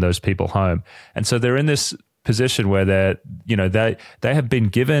trials and send those people home. And so they're in this position where they have been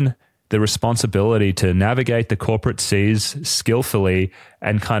given the responsibility to navigate the corporate seas skillfully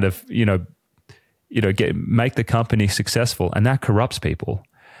and kind of, make the company successful, and that corrupts people.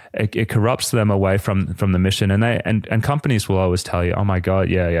 It corrupts them away from the mission, and companies will always tell you, "Oh my God,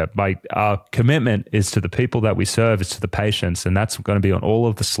 yeah, our commitment is to the people that we serve, it's to the patients, and that's going to be on all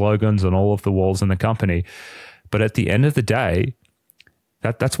of the slogans and all of the walls in the company." But at the end of the day,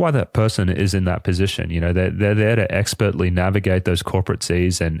 that's why that person is in that position. They're there to expertly navigate those corporate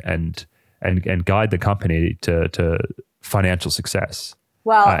seas and guide the company to financial success.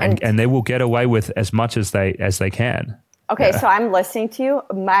 Well, and they will get away with as much as they can. Okay, yeah. So I'm listening to you.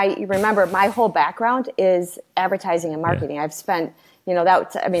 Remember, my whole background is advertising and marketing. Yeah. I've spent,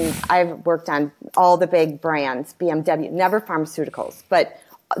 I've worked on all the big brands, BMW, never pharmaceuticals. But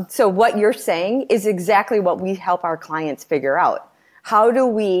so what you're saying is exactly what we help our clients figure out. How do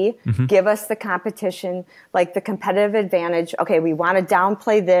we give us the competition, like the competitive advantage? Okay, we want to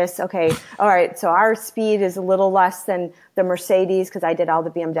downplay this. Okay, all right, so our speed is a little less than the Mercedes, because I did all the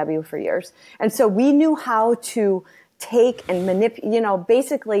BMW for years. And so we knew how to take and manipulate,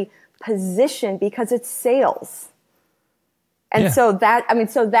 basically position, because it's sales. And so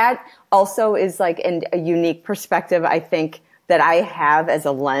that also is like a unique perspective, I think, that I have as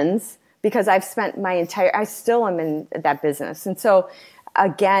a lens, because I've spent I still am in that business. And so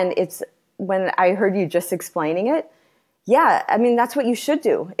again, it's when I heard you just explaining it, that's what you should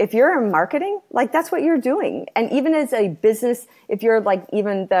do. If you're in marketing, like that's what you're doing. And even as a business, if you're like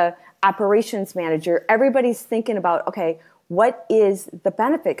even the operations manager, everybody's thinking about, okay, what is the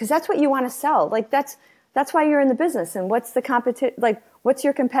benefit? Because that's what you want to sell. Like that's why you're in the business. And what's the what's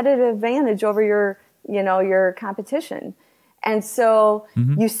your competitive advantage over your competition? And so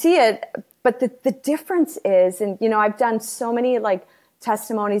you see it, but the difference is, and I've done so many like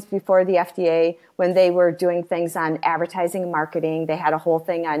testimonies before the FDA when they were doing things on advertising and marketing. They had a whole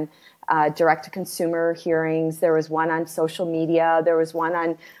thing on direct-to-consumer hearings. There was one on social media. There was one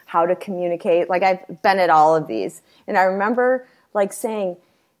on how to communicate. Like I've been at all of these. And I remember like saying,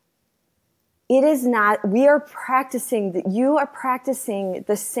 you are practicing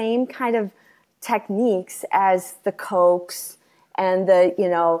the same kind of techniques as the Cokes and the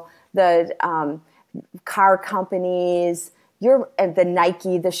car companies, and the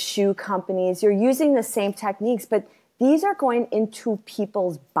Nike, the shoe companies. You're using the same techniques, but these are going into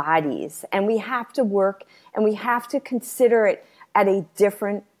people's bodies, and we have to work and we have to consider it at a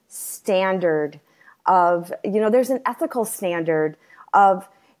different standard of, there's an ethical standard of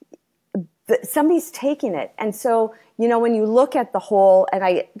somebody's taking it. And so, when you look at the whole, and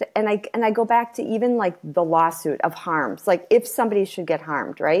I go back to even like the lawsuit of harms, like if somebody should get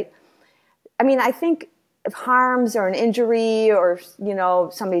harmed, right? I think if harms or an injury or,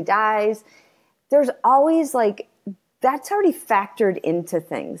 somebody dies, there's always like, that's already factored into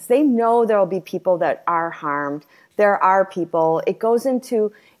things. They know there'll be people that are harmed. There are people. It goes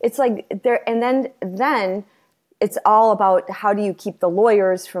into, it's like there, and then it's all about how do you keep the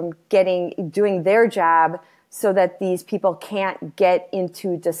lawyers from doing their job so that these people can't get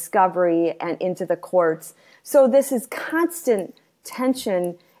into discovery and into the courts. So this is constant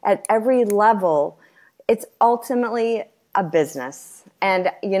tension at every level. It's ultimately a business.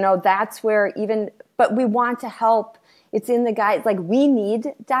 And, that's where but we want to help. It's in the guide. Like we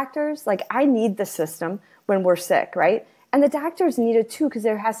need doctors. Like I need the system when we're sick, right? And the doctors need it too, because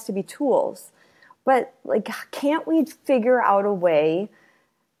there has to be tools. But like, can't we figure out a way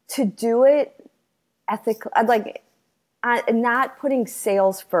to do it ethically, like not putting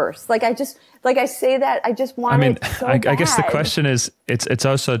sales first? Like I say that, I just want it so bad. I guess the question is, it's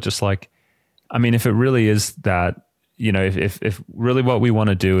also just like, I mean, if it really is that, you know, if really what we want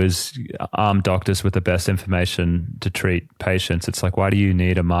to do is arm doctors with the best information to treat patients, it's like, why do you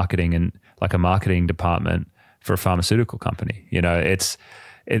need a marketing department for a pharmaceutical company? You know,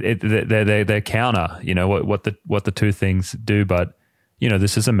 they're counter, you know, what the two things do. But, you know,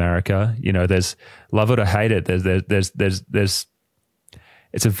 this is America. You know, there's love it or hate it. There's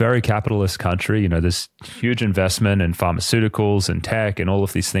it's a very capitalist country. You know, there's huge investment in pharmaceuticals and tech and all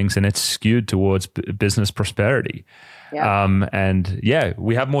of these things, and it's skewed towards business prosperity. Yeah. And yeah,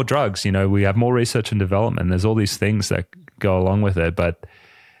 we have more drugs. You know, we have more research and development. There's all these things that go along with it, but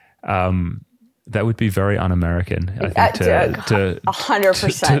that would be very un-American, I think, to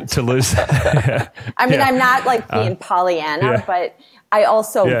 100% to lose. Yeah. I mean, I'm not like being Pollyanna, but I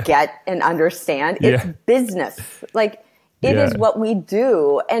also get and understand it's business. Like, it is what we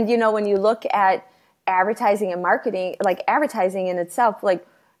do. And, you know, when you look at advertising and marketing, like advertising in itself, like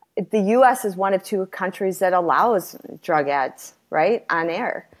the U.S. is one of two countries that allows drug ads, right, on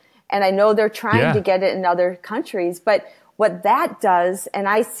air. And I know they're trying to get it in other countries, but what that does, and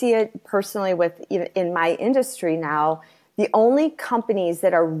I see it personally in my industry now, the only companies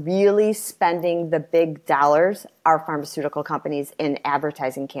that are really spending the big dollars are pharmaceutical companies in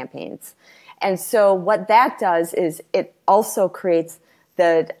advertising campaigns. And so what that does is it also creates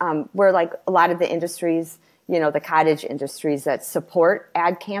where like a lot of the industries, you know, the cottage industries that support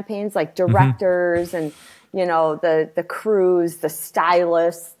ad campaigns, like directors and, you know, the crews, the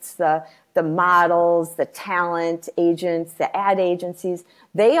stylists, the models, the talent agents, the ad agencies,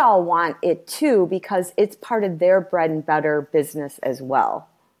 they all want it too, because it's part of their bread and butter business as well.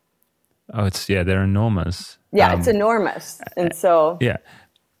 Oh, they're enormous. Yeah, it's enormous. And so...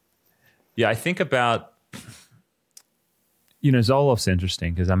 Yeah, I think about, you know, Zoloft's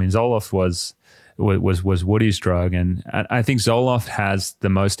interesting because, I mean, Zoloft was Woody's drug, and I think Zoloft has the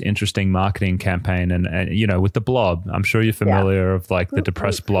most interesting marketing campaign, and you know, with the blob. I'm sure you're familiar of like the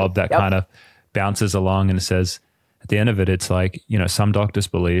depressed blob that kind of bounces along and says, at the end of it, it's like, you know, some doctors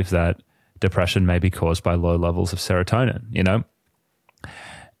believe that depression may be caused by low levels of serotonin, you know,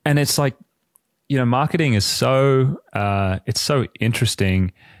 and it's like, you know, marketing is it's so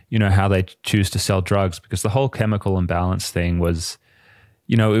interesting. You know, how they choose to sell drugs, because the whole chemical imbalance thing was,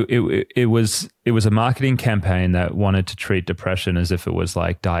 you know, it was a marketing campaign that wanted to treat depression as if it was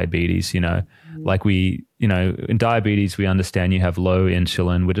like diabetes, you know, like in diabetes, we understand you have low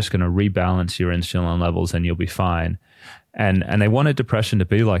insulin. We're just going to rebalance your insulin levels and you'll be fine. And they wanted depression to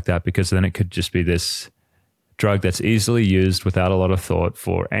be like that, because then it could just be this drug that's easily used without a lot of thought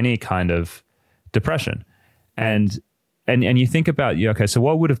for any kind of depression. And you think about, okay, so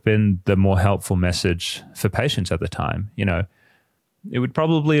what would have been the more helpful message for patients at the time? You know, it would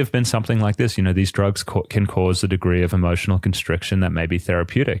probably have been something like this. You know, these drugs can cause a degree of emotional constriction that may be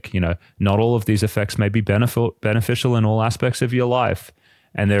therapeutic. You know, not all of these effects may be beneficial in all aspects of your life.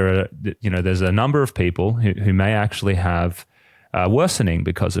 And there's a number of people who may actually have worsening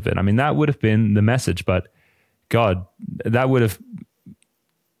because of it. I mean, that would have been the message, but God, that would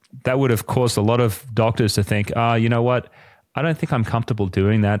have caused a lot of doctors to think, you know what? I don't think I'm comfortable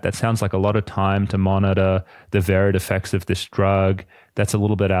doing that. That sounds like a lot of time to monitor the varied effects of this drug. That's a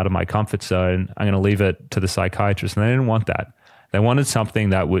little bit out of my comfort zone. I'm going to leave it to the psychiatrist. And they didn't want that. They wanted something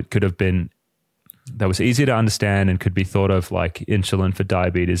that was easy to understand and could be thought of like insulin for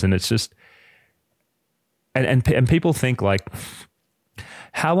diabetes. And it's just, and people think like,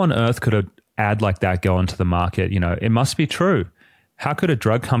 how on earth could an ad like that go onto the market? You know, it must be true. How could a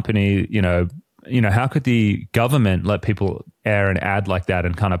drug company, how could the government let people air an ad like that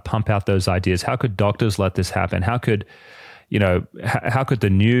and kind of pump out those ideas? How could doctors let this happen? How could, how could the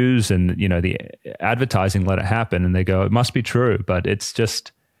news and, the advertising let it happen? And they go, it must be true, but it's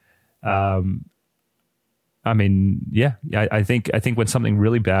just, I think when something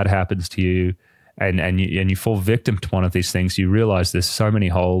really bad happens to you and you fall victim to one of these things, you realize there's so many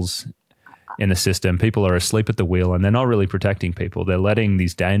holes in the system. People are asleep at the wheel and they're not really protecting people. They're letting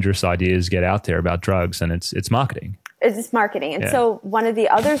these dangerous ideas get out there about drugs, and it's marketing. It's marketing. And so one of the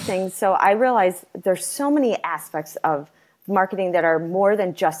other things, so I realize there's so many aspects of marketing that are more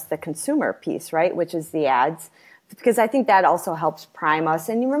than just the consumer piece, right? Which is the ads, because I think that also helps prime us.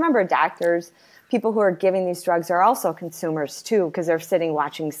 And you remember doctors, people who are giving these drugs are also consumers too, because they're sitting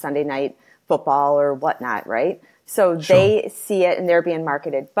watching Sunday night football or whatnot, right? So they see it and they're being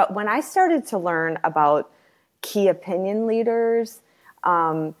marketed. But when I started to learn about key opinion leaders,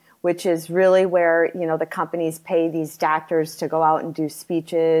 which is really where, the companies pay these doctors to go out and do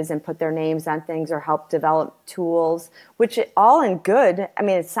speeches and put their names on things or help develop tools, which all in good. I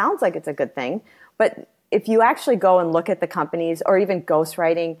mean, it sounds like it's a good thing, but if you actually go and look at the companies or even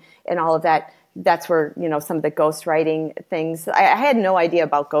ghostwriting and all of that, that's where, some of the ghostwriting things, I had no idea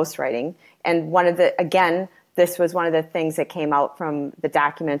about ghostwriting. And this was one of the things that came out from the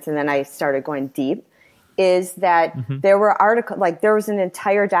documents. And then I started going deep, is that there were there was an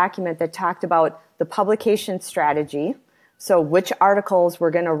entire document that talked about the publication strategy. So which articles were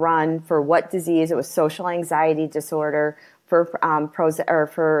going to run for what disease. It was social anxiety disorder for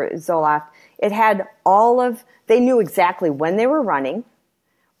for Zoloft. It had they knew exactly when they were running,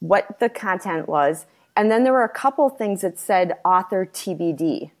 what the content was, and then there were a couple things that said author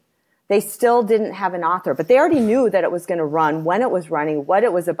TBD. They still didn't have an author, but they already knew that it was going to run, when it was running, what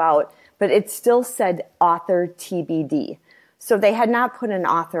it was about, but it still said author TBD. So they had not put an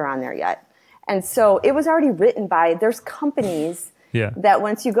author on there yet. And so it was already written there's companies that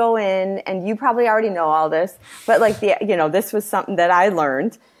once you go in, and you probably already know all this, but this was something that I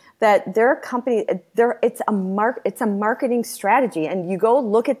learned, that their company, it's a marketing strategy. And you go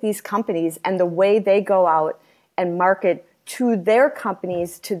look at these companies and the way they go out and market to their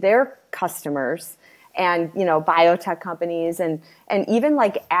companies, to their customers, and, biotech companies and even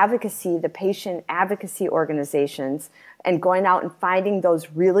advocacy, the patient advocacy organizations, and going out and finding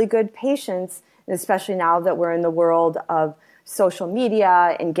those really good patients, and especially now that we're in the world of social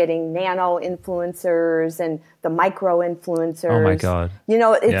media and getting nano influencers and the micro influencers. Oh my God.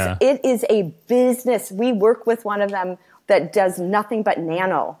 It is a business. We work with one of them that does nothing but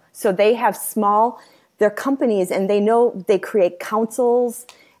nano. So they have they're companies, and they create councils.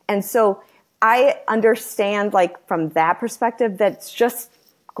 And so I understand from that perspective, that's just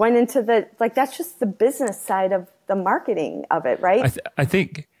going into that's just the business side of the marketing of it, right? I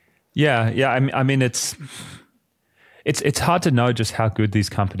think, yeah. I mean, it's hard to know just how good these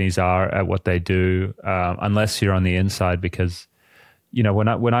companies are at what they do, unless you're on the inside. Because,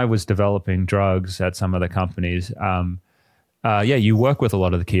 when I was developing drugs at some of the companies, you work with a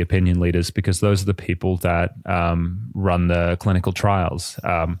lot of the key opinion leaders, because those are the people that run the clinical trials,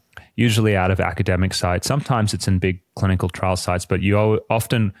 usually out of academic sites. Sometimes it's in big clinical trial sites, but you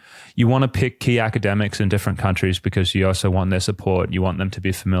want to pick key academics in different countries because you also want their support. You want them to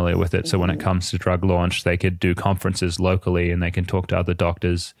be familiar with it. So when it comes to drug launch, they could do conferences locally and they can talk to other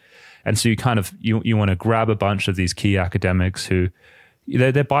doctors. And so you want to grab a bunch of these key academics who,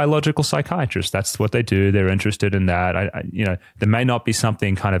 they're biological psychiatrists. That's what they do. They're interested in that. There may not be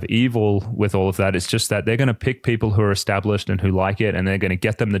something kind of evil with all of that. It's just that they're going to pick people who are established and who like it, and they're going to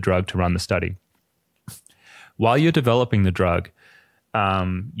get them the drug to run the study. While you're developing the drug,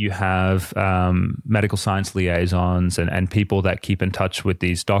 you have medical science liaisons and people that keep in touch with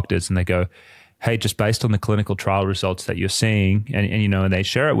these doctors, and they go, hey, just based on the clinical trial results that you're seeing, and they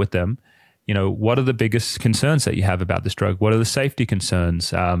share it with them. What are the biggest concerns that you have about this drug? What are the safety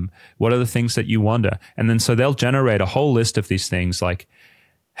concerns? What are the things that you wonder? And then so they'll generate a whole list of these things like,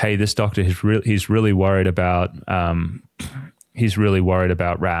 hey, this doctor he's really worried about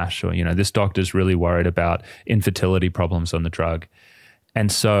rash, or this doctor's really worried about infertility problems on the drug.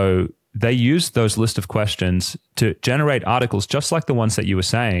 And so they use those list of questions to generate articles just like the ones that you were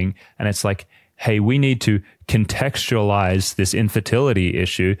saying. And it's like, hey, we need to contextualize this infertility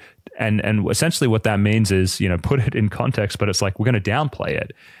issue. And essentially what that means is, put it in context, but it's like, we're going to downplay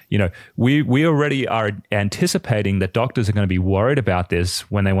it. We already are anticipating that doctors are going to be worried about this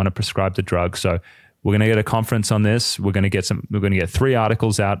when they want to prescribe the drug. So we're going to get a conference on this. We're going to get 3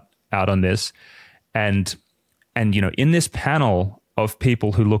 articles out on this. And in this panel of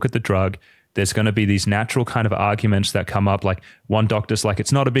people who look at the drug, there's going to be these natural kind of arguments that come up. Like one doctor's like,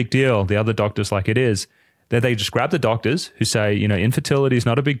 it's not a big deal. The other doctor's like, it is. Then they just grab the doctors who say, infertility is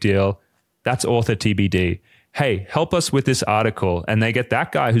not a big deal. That's author TBD. Hey, help us with this article. And they get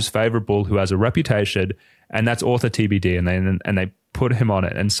that guy who's favorable, who has a reputation, and that's author TBD. And they put him on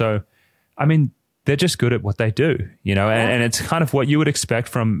it. And so, I mean, they're just good at what they do, and it's kind of what you would expect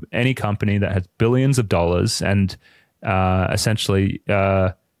from any company that has billions of dollars and essentially,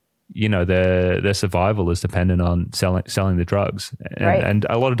 their survival is dependent on selling the drugs, and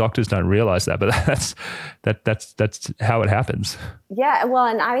a lot of doctors don't realize that, but that's how it happens. Yeah, well,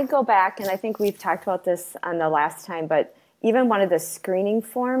 and I go back, and I think we've talked about this on the last time, but even one of the screening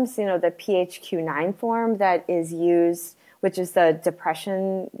forms, the PHQ-9 form that is used, which is the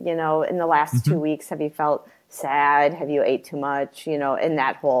depression, in the last 2 weeks, have you felt sad? Have you ate too much? In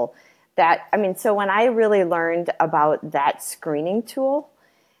that whole, so when I really learned about that screening tool,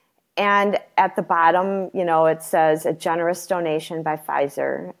 And at the bottom, it says a generous donation by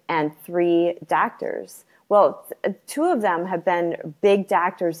Pfizer and 3 doctors. Well, 2 of them have been big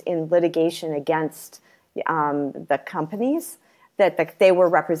doctors in litigation against the companies that they were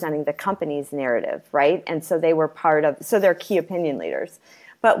representing the company's narrative, right? And so they were so they're key opinion leaders.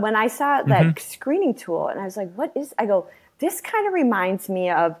 But when I saw that screening tool, and I was like, I go, this kind of reminds me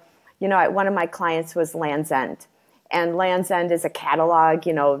of, one of my clients was Land's End. And Land's End is a catalog,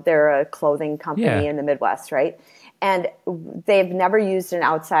 they're a clothing company in the Midwest, right? And they've never used an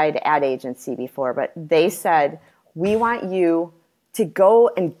outside ad agency before, but they said, we want you to go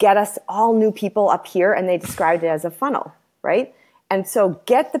and get us all new people up here. And they described it as a funnel, right? And so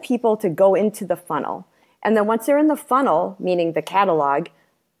get the people to go into the funnel. And then once they're in the funnel, meaning the catalog,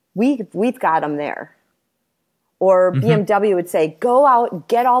 we've got them there. Or BMW would say, go out,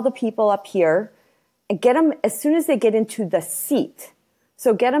 get all the people up here, and get them as soon as they get into the seat.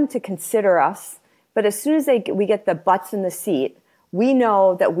 So get them to consider us. But as soon as we get the butts in the seat, we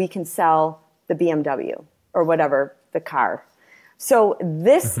know that we can sell the BMW or whatever, the car. So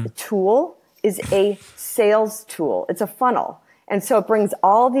this tool is a sales tool. It's a funnel. And so it brings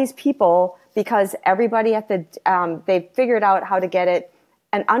all these people because everybody they've figured out how to get it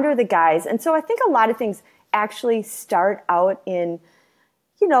and under the guise. And so I think a lot of things actually start out in,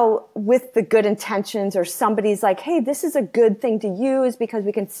 with the good intentions, or somebody's like, hey, this is a good thing to use because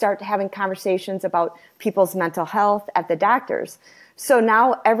we can start having conversations about people's mental health at the doctors. So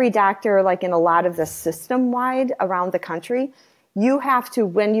now every doctor, like in a lot of the system-wide around the country, you have to,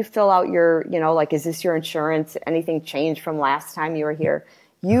 when you fill out your, like, is this your insurance? Anything changed from last time you were here?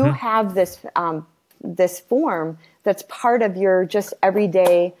 You have this form that's part of your just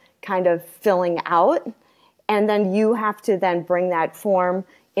everyday kind of filling out. And then you have to then bring that form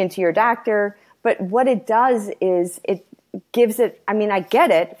into your doctor. But what it does is it gives it, I get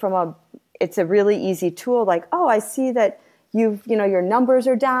it it's a really easy tool. Like, oh, I see that your numbers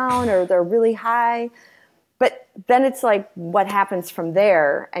are down or they're really high. But then it's like, what happens from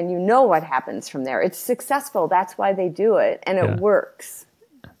there? And what happens from there. It's successful. That's why they do it. And it works.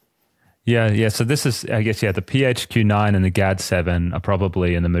 Yeah. So this is, I guess, the PHQ-9 and the GAD-7 are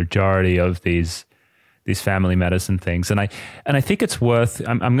probably in the majority of these family medicine things. And I think it's worth,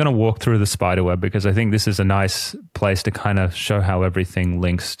 I'm going to walk through the spider web because I think this is a nice place to kind of show how everything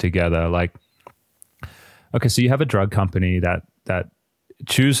links together. Like, okay, so you have a drug company that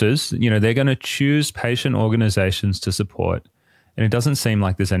chooses, they're going to choose patient organizations to support. And it doesn't seem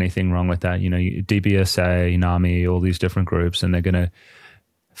like there's anything wrong with that. DBSA, NAMI, all these different groups, and they're going to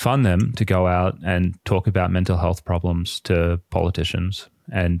fund them to go out and talk about mental health problems to politicians.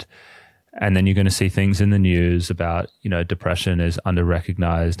 And then you're going to see things in the news about, depression is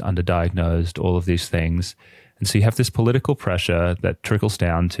under-recognized, underdiagnosed, all of these things. And so you have this political pressure that trickles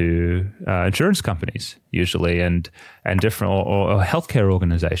down to insurance companies usually and different or healthcare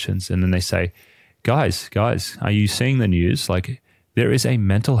organizations. And then they say, guys, are you seeing the news? Like, there is a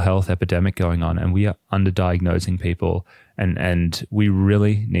mental health epidemic going on and we are underdiagnosing people. And we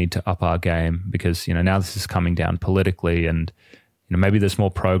really need to up our game because, now this is coming down politically and maybe there's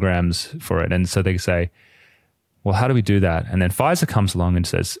more programs for it. And so they say, well, how do we do that? And then Pfizer comes along and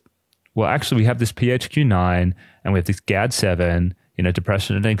says, well, actually, we have this PHQ-9 and we have this GAD-7,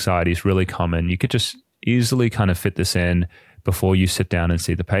 depression and anxiety is really common. You could just easily kind of fit this in before you sit down and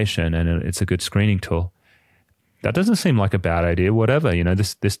see the patient, and it's a good screening tool. That doesn't seem like a bad idea, whatever,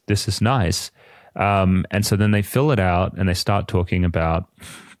 this is nice. And so then they fill it out and they start talking about,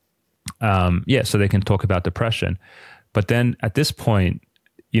 so they can talk about depression. But then at this point,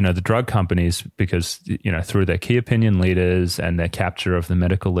 the drug companies, because, through their key opinion leaders and their capture of the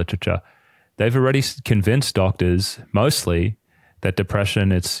medical literature, they've already convinced doctors mostly that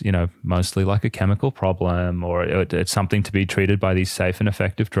depression, it's, mostly like a chemical problem or it's something to be treated by these safe and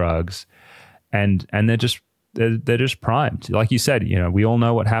effective drugs. And they're just primed. Like you said, we all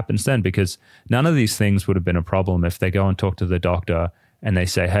know what happens then because none of these things would have been a problem if they go and talk to the doctor and they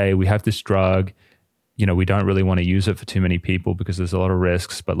say, hey, we have this drug. We don't really want to use it for too many people because there's a lot of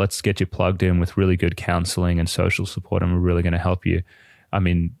risks, but let's get you plugged in with really good counseling and social support, and we're really going to help you.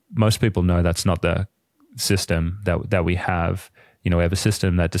 Most people know that's not the system that we have. We have a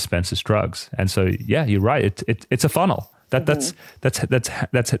system that dispenses drugs, and so you're right. It's a funnel. That's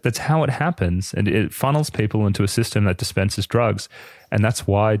how it happens, and it funnels people into a system that dispenses drugs, and that's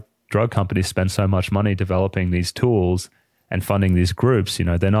why drug companies spend so much money developing these tools and funding these groups.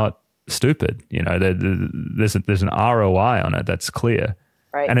 They're not stupid. There's an ROI on it that's clear.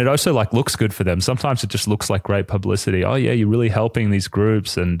 Right. And it also looks good for them. Sometimes it just looks like great publicity. Oh yeah, you're really helping these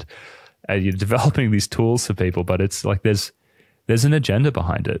groups and you're developing these tools for people. But it's like there's there's an agenda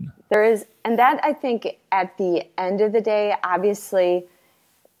behind it. There is. And that, I think, at the end of the day, obviously,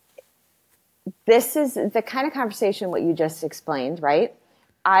 this is the kind of conversation what you just explained, right?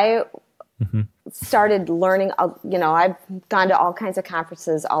 I started learning, I've gone to all kinds of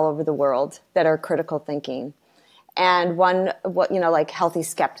conferences all over the world that are critical thinking. And one, like healthy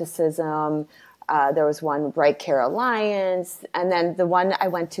skepticism, there was one, Right Care Alliance, and then the one I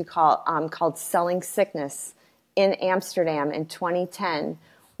went to called Selling Sickness in Amsterdam in 2010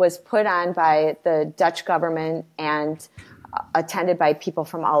 was put on by the Dutch government and attended by people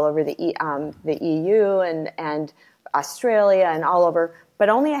from all over the EU and Australia and all over, but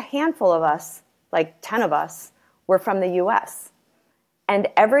only a handful of us, like 10 of us, were from the U.S. And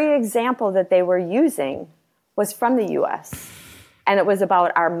every example that they were using was from the U.S. And it was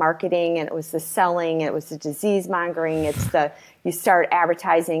about our marketing, and it was the selling, and it was the disease mongering. You start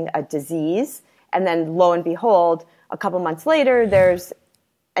advertising a disease, and then lo and behold, a couple months later, there's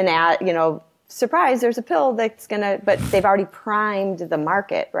an ad, surprise, there's a pill but they've already primed the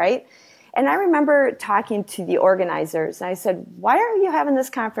market, right? And I remember talking to the organizers, and I said, why are you having this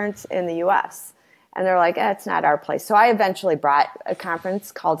conference in the U.S.? And they're like, it's not our place. So I eventually brought a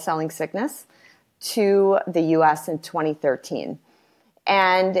conference called Selling Sickness to the U.S. in 2013.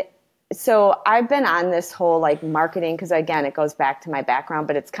 And so I've been on this whole marketing, because again, it goes back to my background,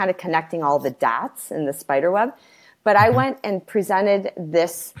 but it's kind of connecting all the dots in the spider web. But I went and presented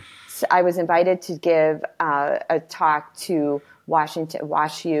this. I was invited to give a talk to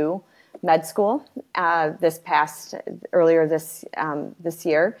WashU Med School earlier this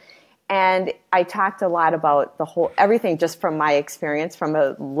year. And I talked a lot about everything just from my experience from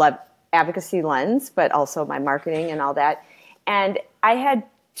a advocacy lens, but also my marketing and all that. And I had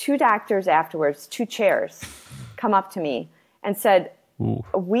two doctors afterwards, two chairs, come up to me and said, "Ooh.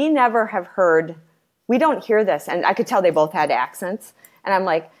 We never have heard, we don't hear this." And I could tell they both had accents. And I'm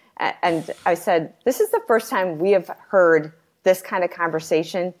like, and I said, this is the first time we have heard this kind of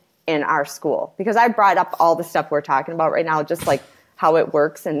conversation in our school. Because I brought up all the stuff we're talking about right now, just like how it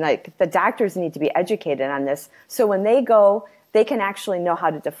works. And the doctors need to be educated on this. So when they go, they can actually know how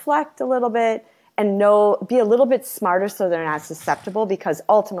to deflect a little bit and be a little bit smarter so they're not susceptible, because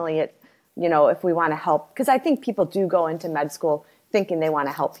ultimately if we want to help, because I think people do go into med school thinking they want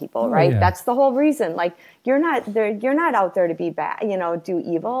to help people, right? Yeah. That's the whole reason. You're not out there to be bad, do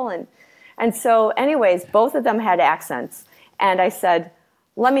evil. And so anyways, both of them had accents. And I said,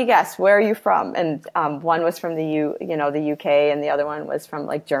 let me guess, where are you from? And one was from the UK, and the other one was from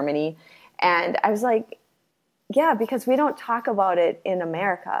Germany. And I was like, yeah, because we don't talk about it in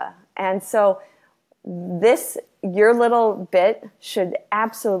America. And so your little bit should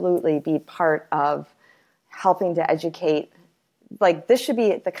absolutely be part of helping to educate. This should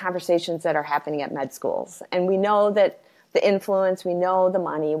be the conversations that are happening at med schools. And we know that the influence, we know the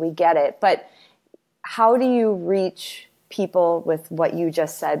money, we get it. But how do you reach people with what you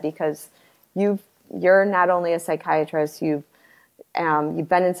just said? Because you're not only a psychiatrist, you've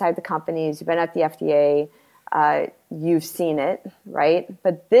been inside the companies, you've been at the FDA, you've seen it, right?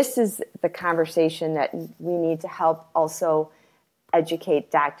 But this is the conversation that we need to help also educate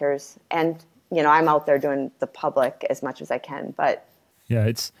doctors. And I'm out there doing the public as much as I can, but yeah,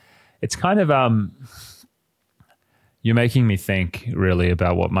 it's kind of you're making me think really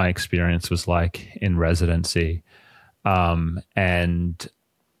about what my experience was like in residency, and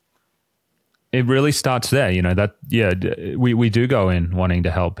it really starts there. We do go in wanting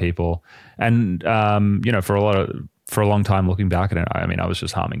to help people, and for a long time looking back at it, I was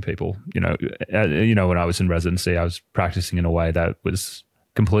just harming people. When I was in residency, I was practicing in a way that was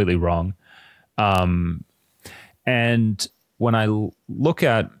completely wrong. And when I look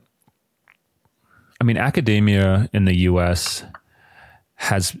at, academia in the US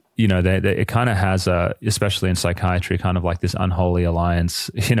has, it kind of has especially in psychiatry, kind of like this unholy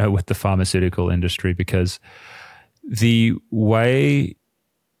alliance, with the pharmaceutical industry, because the way,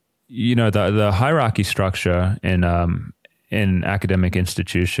 the hierarchy structure in academic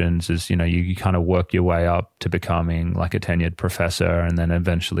institutions is, you kind of work your way up to becoming like a tenured professor and then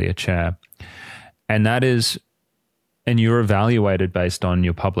eventually a chair. And you're evaluated based on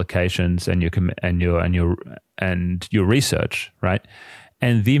your publications and your research, right?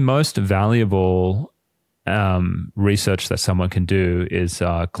 And the most valuable research that someone can do is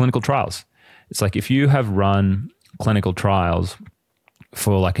clinical trials. It's like if you have run clinical trials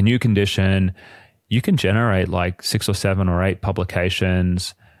for a new condition, you can generate 6 or 7 or 8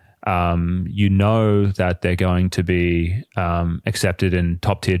 publications. That they're going to be accepted in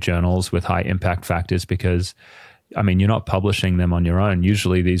top tier journals with high impact factors, because you're not publishing them on your own.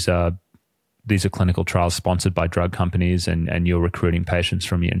 Usually these are these are clinical trials sponsored by drug companies, and you're recruiting patients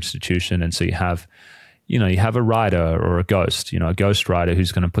from your institution. And so you have a writer or a ghost writer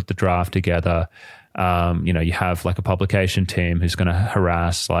who's going to put the draft together. You have like a publication team who's going to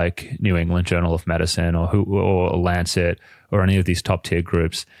harass like New England Journal of Medicine or Lancet or any of these top tier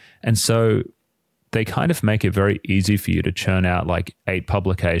groups. And so they kind of make it very easy for you to churn out like 8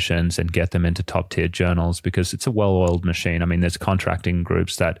 publications and get them into top tier journals because it's a well-oiled machine. I mean, there's contracting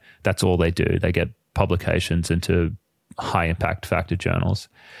groups that's all they do. They get publications into high impact factor journals.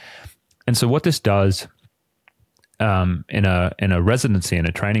 And so what this does in a residency and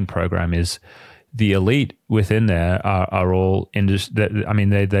a training program is the elite within there are all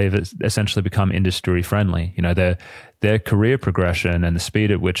they've essentially become industry friendly. Their career progression and the speed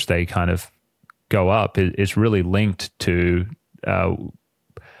at which they kind of go up is really linked to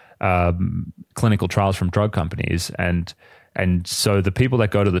clinical trials from drug companies, and so the people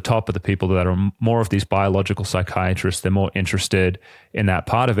that go to the top are the people that are more of these biological psychiatrists. They're more interested in that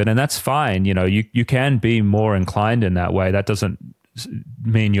part of it, and that's fine. You can be more inclined in that way. That doesn't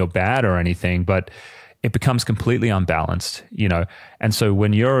mean you're bad or anything, but it becomes completely unbalanced, And so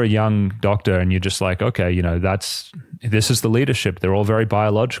when you're a young doctor and you're just like, okay, this is the leadership. They're all very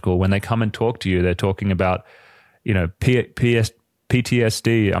biological. When they come and talk to you, they're talking about,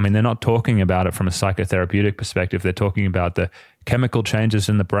 PTSD. I mean, they're not talking about it from a psychotherapeutic perspective. They're talking about the chemical changes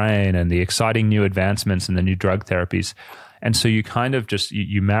in the brain and the exciting new advancements and the new drug therapies. And so you kind of just,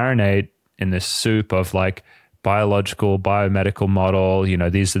 you marinate in this soup of like, biological, biomedical model,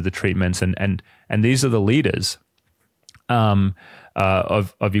 these are the treatments and these are the leaders of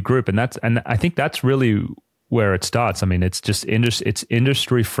your group. And I think that's really where it starts. I mean, it's just it's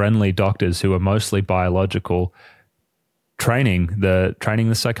industry friendly doctors who are mostly biological training the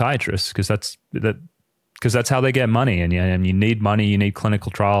psychiatrists because that's how they get money. And you need money, you need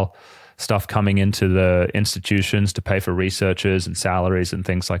clinical trial stuff coming into the institutions to pay for researchers and salaries and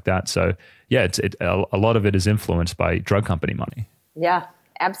things like that. So yeah, a lot of it is influenced by drug company money. Yeah,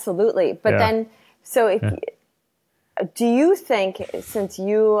 absolutely. But then, do you think, since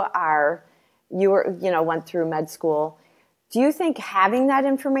you went through med school, do you think having that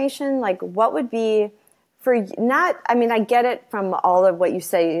information, like what would be I get it from all of what you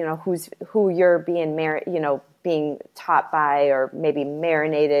say, who you're being being taught by or maybe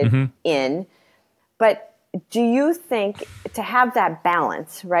marinated in. But do you think to have that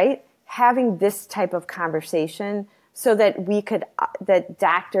balance, right? Having this type of conversation so that that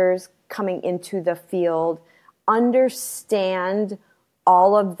doctors coming into the field understand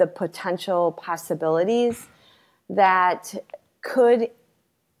all of the potential possibilities that could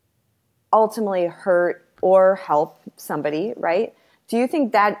ultimately hurt or help somebody, right? Do you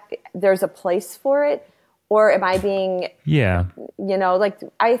think that there's a place for it? Or am I being,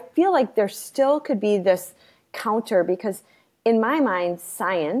 I feel like there still could be this counter because in my mind,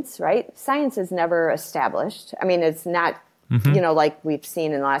 science, right? Science is never established. I mean, it's not, like we've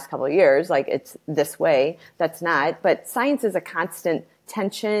seen in the last couple of years, like it's this way. That's not. But science is a constant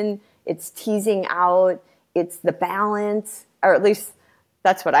tension. It's teasing out. It's the balance, or at least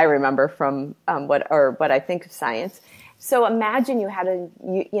that's what I remember from what I think of science. So imagine you had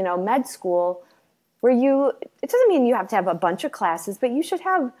a med school where it doesn't mean you have to have a bunch of classes, but you should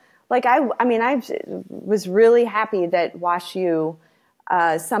have, like, I was really happy that WashU,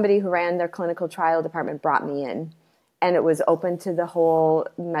 somebody who ran their clinical trial department brought me in, and it was open to the whole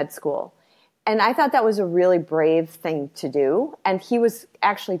med school. And I thought that was a really brave thing to do. And he was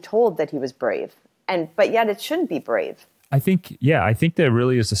actually told that he was brave, but yet it shouldn't be brave. I think there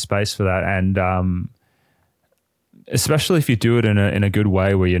really is a space for that. And especially if you do it in a good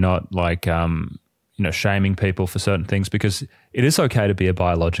way where you're not like, shaming people for certain things, because it is okay to be a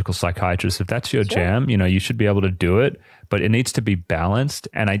biological psychiatrist. If that's your jam, you should be able to do it, but it needs to be balanced.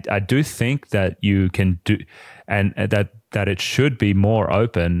 And I do think that you can do, and that it should be more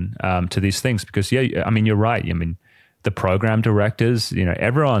open to these things because, you're right. I mean, the program directors,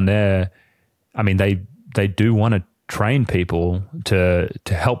 everyone there, I mean, they do want to train people to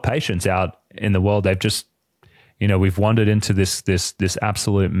help patients out in the world. They've just, we've wandered into this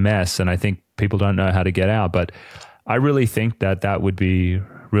absolute mess, and I think people don't know how to get out. But I really think that would be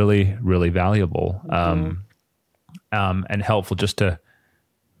really, really valuable and helpful just to,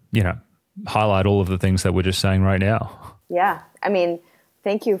 highlight all of the things that we're just saying right now. Yeah. I mean,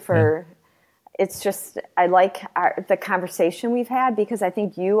 thank you for, it's just, I like the conversation we've had because I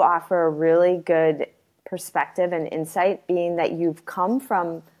think you offer a really good perspective and insight, being that you've come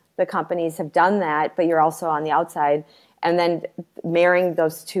from the companies, have done that, but you're also on the outside, and then marrying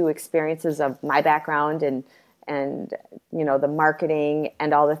those two experiences of my background and and, the marketing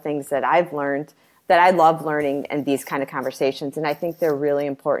and all the things that I've learned that I love learning in these kind of conversations. And I think they're really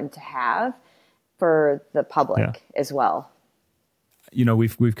important to have for the public as well.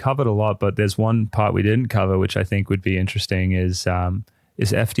 We've covered a lot, but there's one part we didn't cover, which I think would be interesting is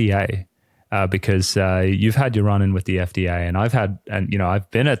FDA, because you've had your run-in with the FDA, and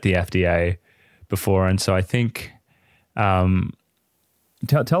I've been at the FDA before, and so I think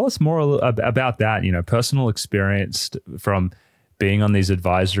tell us more about that. Personal experience from being on these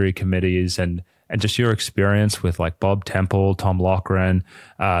advisory committees, and just your experience with like Bob Temple, Tom Loughran,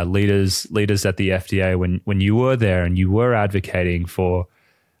 leaders at the FDA when you were there and you were advocating for,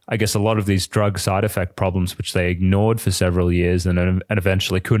 I guess, a lot of these drug side effect problems, which they ignored for several years and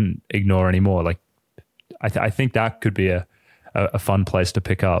eventually couldn't ignore anymore. Like, I think that could be a fun place to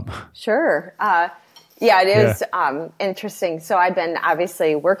pick up. Sure. It is interesting. So I've been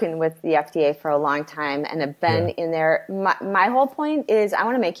obviously working with the FDA for a long time and have been in there. My whole point is I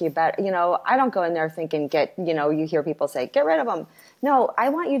want to make you better. I don't go in there thinking you hear people say, get rid of them. No, I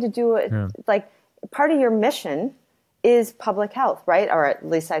want you to do it. Like part of your mission is public health, right? Or at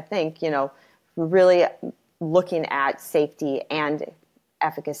least I think, really looking at safety and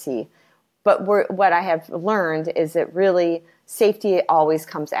efficacy. But what I have learned is that really safety always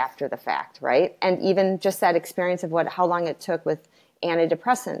comes after the fact, right? And even just that experience of how long it took with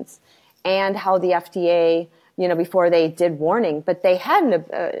antidepressants and how the FDA, before they did warning, but they had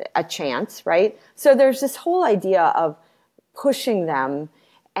a chance, right? So there's this whole idea of pushing them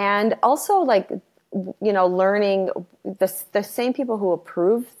and also learning the same people who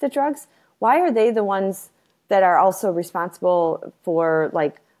approve the drugs, why are they the ones that are also responsible for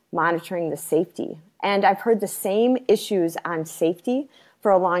monitoring the safety? And I've heard the same issues on safety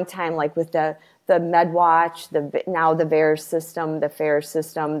for a long time, like with the MedWatch, now the VAERS system, the FAERS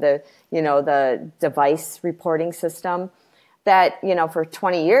system, the device reporting system, that, for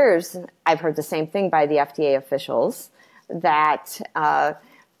 20 years, I've heard the same thing by the FDA officials that,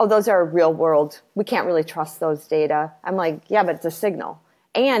 those are real world. We can't really trust those data. I'm like, yeah, but it's a signal.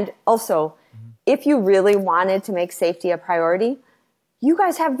 And also, if you really wanted to make safety a priority, you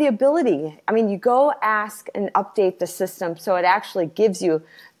guys have the ability. I mean, you go ask and update the system so it actually gives you,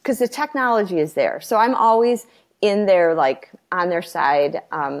 because the technology is there. So I'm always in there, on their side,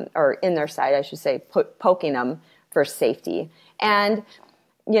 or in their side, I should say, poking them for safety. And,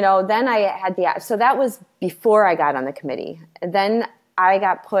 then I had so that was before I got on the committee. And then I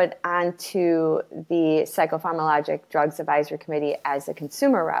got put onto the Psychopharmacologic Drugs Advisory Committee as a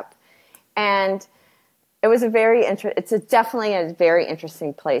consumer rep. And it was definitely a very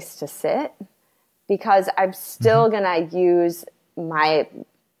interesting place to sit, because I'm still going to use my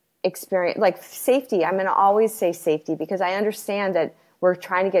experience, like safety. I'm going to always say safety, because I understand that we're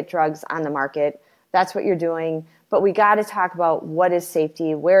trying to get drugs on the market. That's what you're doing. But we got to talk about what is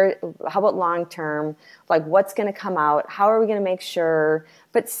safety, how about long-term, what's going to come out, how are we going to make sure?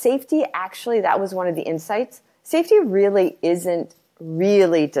 But safety, actually, that was one of the insights. Safety really isn't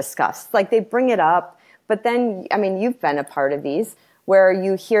really discussed. They bring it up. But then, I mean, you've been a part of these where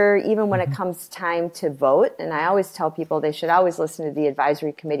you hear, even when it comes time to vote, and I always tell people they should always listen to the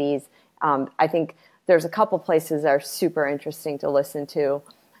advisory committees. I think there's a couple places that are super interesting to listen to.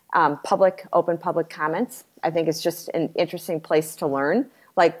 Open public comments. I think it's just an interesting place to learn,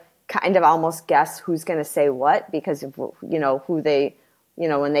 kind of almost guess who's going to say what, because of, who they,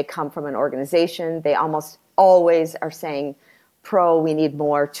 when they come from an organization, they almost always are saying, we need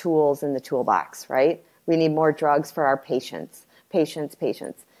more tools in the toolbox, right? We need more drugs for our patients.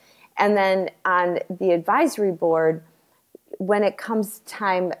 And then on the advisory board, when it comes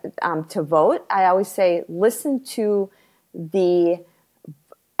time to vote, I always say, listen to the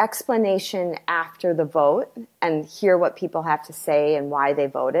explanation after the vote and hear what people have to say and why they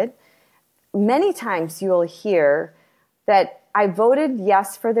voted. Many times you'll hear that I voted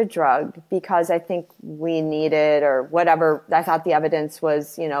yes for the drug because I think we need it, or whatever. I thought the evidence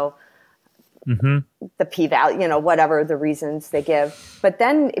was, the p-value, whatever the reasons they give. But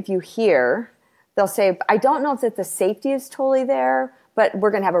then if you hear, they'll say, I don't know that the safety is totally there, but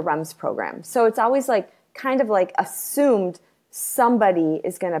we're going to have a REMS program. So it's always kind of assumed somebody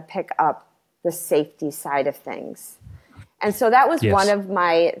is going to pick up the safety side of things. And so that was one of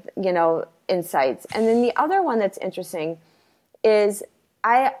my, insights. And then the other one that's interesting is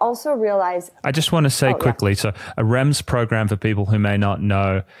I also realized... I just want to say quickly, so a REMS program, for people who may not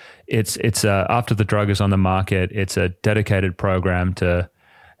know, it's after the drug is on the market, it's a dedicated program to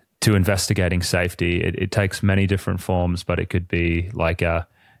investigating safety. It takes many different forms, but it could be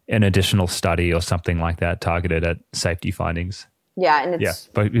an additional study or something like that targeted at safety findings. Yeah, and it's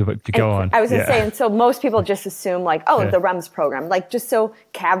but go on. I was going to say, and so most people just assume like, oh, the REMS program, like just so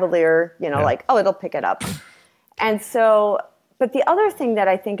cavalier, like, oh, it'll pick it up. And so, but the other thing that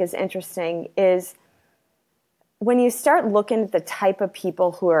I think is interesting is when you start looking at the type of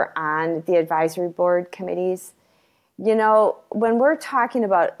people who are on the advisory board committees, when we're talking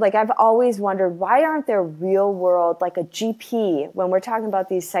about, like, I've always wondered, why aren't there real world, like a GP, when we're talking about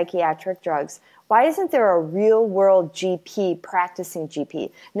these psychiatric drugs, why isn't there a real world GP, practicing GP,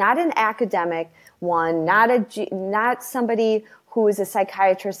 not an academic one, not somebody who is a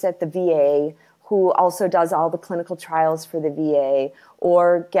psychiatrist at the VA, who also does all the clinical trials for the VA,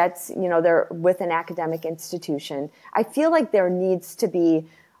 or gets, they're with an academic institution. I feel like there needs to be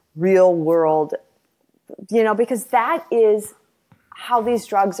real world, because that is how these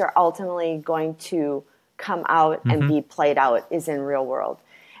drugs are ultimately going to come out and be played out, is in real world.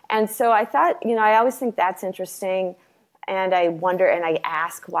 And so I thought, I always think that's interesting. And I wonder, and I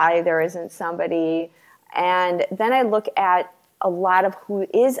ask why there isn't somebody. And then I look at a lot of who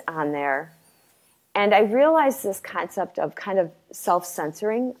is on there. And I realized this concept of kind of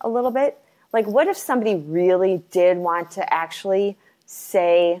self-censoring a little bit. Like, what if somebody really did want to actually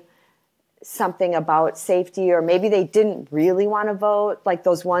say something about safety, or maybe they didn't really want to vote, like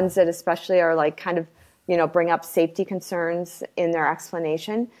those ones that especially are like kind of, bring up safety concerns in their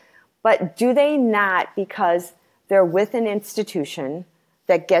explanation. But do they not, because they're with an institution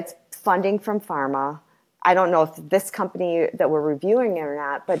that gets funding from pharma? I don't know if this company that we're reviewing or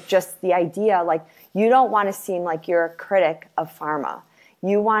not, but just the idea, like, you don't want to seem like you're a critic of pharma.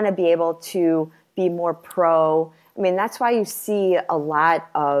 You want to be able to be more pro. I mean, that's why you see a lot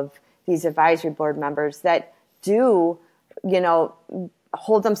of these advisory board members that do,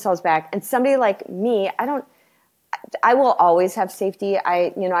 hold themselves back. And somebody like me, I will always have safety.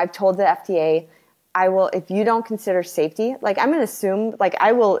 I've told the FDA, if you don't consider safety, like, I'm going to assume, like,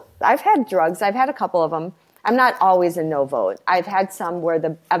 I've had drugs, I've had a couple of them. I'm not always a no vote. I've had some where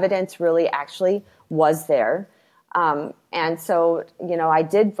the evidence really actually was there. And so, I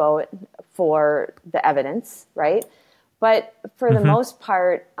did vote for the evidence, right? But for the most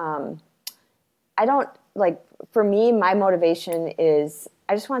part, I don't, like, for me, my motivation is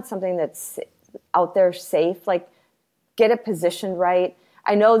I just want something that's out there safe, like, get it positioned right.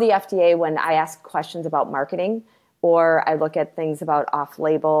 I know the FDA, when I ask questions about marketing, or I look at things about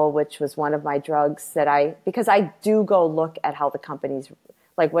off-label, which was one of my drugs because I do go look at how the companies,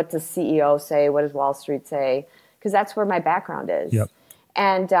 like, what does CEO say? What does Wall Street say? Because that's where my background is. Yep.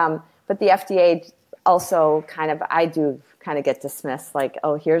 And, but the FDA also I do get dismissed, like,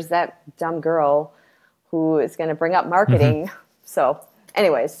 oh, here's that dumb girl who is going to bring up marketing. So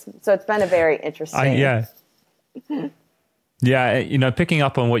anyways, it's been a very interesting. Yeah. Picking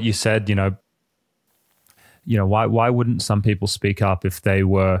up on what you said, why wouldn't some people speak up if they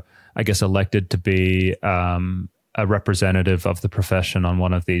were, I guess, elected to be a representative of the profession on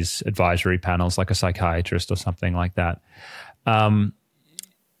one of these advisory panels, like a psychiatrist or something like that?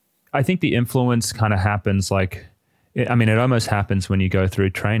 I think the influence kind of happens it almost happens when you go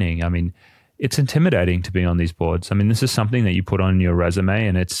through training. I mean, it's intimidating to be on these boards. I mean, this is something that you put on your resume,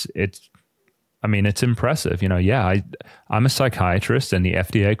 and it's impressive. I'm a psychiatrist, and the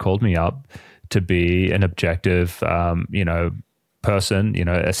FDA called me up to be an objective, person,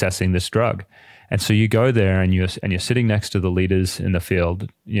 assessing this drug. And so you go there, and you're sitting next to the leaders in the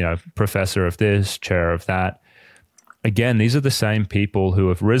field, professor of this, chair of that. Again, these are the same people who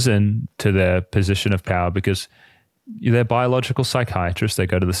have risen to their position of power because they're biological psychiatrists. They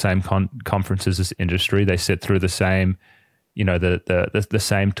go to the same conferences as industry. They sit through the same, the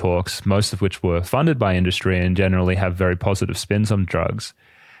same talks, most of which were funded by industry and generally have very positive spins on drugs.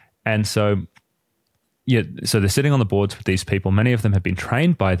 And so, so they're sitting on the boards with these people. Many of them have been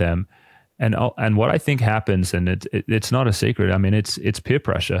trained by them. And what I think happens, and it's not a secret, I mean, it's peer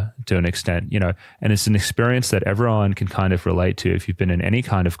pressure to an extent, and it's an experience that everyone can kind of relate to if you've been in any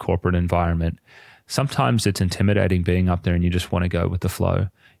kind of corporate environment. Sometimes it's intimidating being up there and you just want to go with the flow.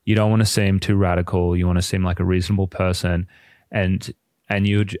 You don't want to seem too radical. You want to seem like a reasonable person. And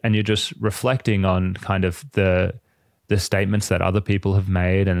you're just reflecting on kind of the statements that other people have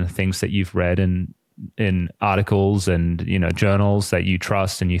made and the things that you've read in articles and journals that you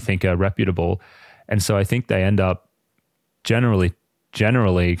trust and you think are reputable. And so I think they end up generally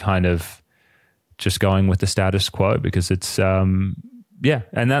kind of just going with the status quo because it's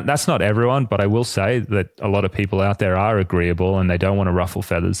and that's not everyone, but I will say that a lot of people out there are agreeable and they don't want to ruffle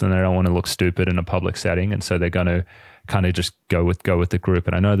feathers and they don't want to look stupid in a public setting, and so they're going to kind of just go with the group.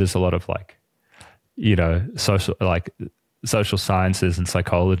 And I know there's a lot of social sciences and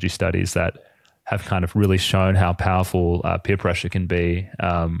psychology studies that have kind of really shown how powerful peer pressure can be.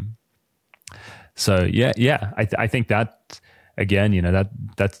 So I think that, again,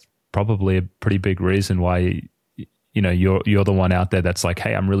 that's probably a pretty big reason why, you're the one out there that's like,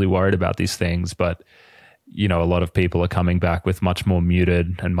 hey, I'm really worried about these things, but a lot of people are coming back with much more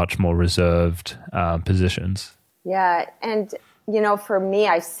muted and much more reserved positions. Yeah. And, for me,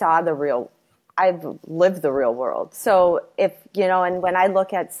 I've lived the real world. So and when I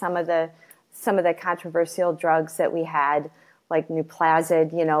look at some of the controversial drugs that we had, like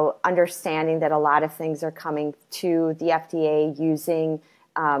Nuplazid, understanding that a lot of things are coming to the FDA using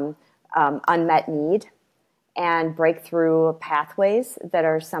unmet need and breakthrough pathways that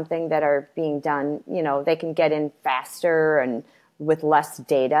are something that are being done, they can get in faster and with less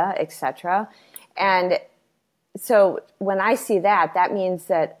data, et cetera. And so when I see that means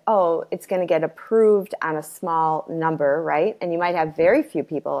that, it's going to get approved on a small number, right? And you might have very few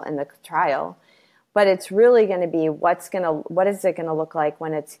people in the trial, but it's really going to be what is it going to look like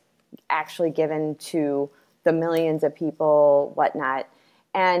when it's actually given to the millions of people, whatnot.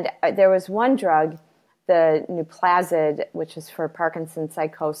 And there was one drug, the Nuplazid, which is for Parkinson's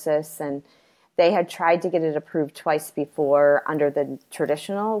psychosis, and they had tried to get it approved twice before under the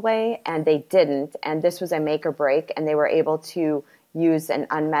traditional way, and they didn't. And this was a make or break, and they were able to use an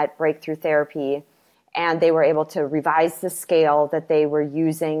unmet breakthrough therapy, and they were able to revise the scale that they were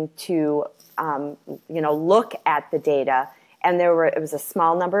using to, look at the data. And it was a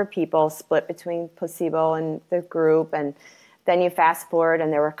small number of people split between placebo and the group, and then you fast forward,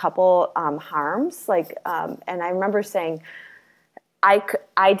 and there were a couple harms, and I remember saying, I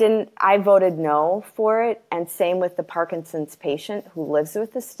voted no for it, and same with the Parkinson's patient who lives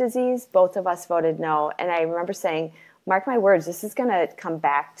with this disease. Both of us voted no, and I remember saying, mark my words, this is going to come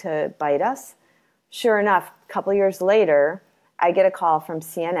back to bite us. Sure enough, a couple years later, I get a call from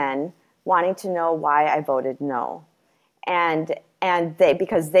CNN wanting to know why I voted no, and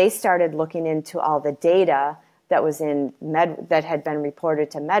because they started looking into all the data that was that had been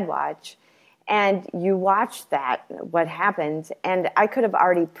reported to MedWatch. And you watch what happened, and I could have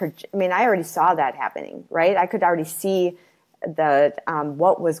already, I already saw that happening, right? I could already see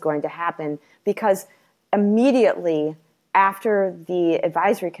what was going to happen, because immediately after the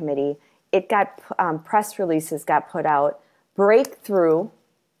advisory committee, it got, press releases got put out, breakthrough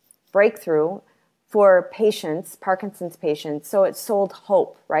for patients, Parkinson's patients, so it sold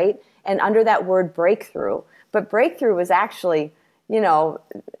hope, right? And under that word breakthrough, but breakthrough was actually,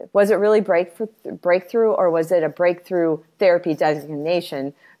 was it really breakthrough, or was it a breakthrough therapy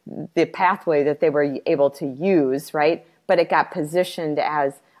designation, the pathway that they were able to use, right? But it got positioned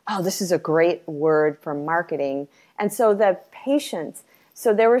as, this is a great word for marketing. And so the patients,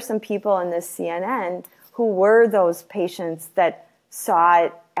 so there were some people in this CNN who were those patients that saw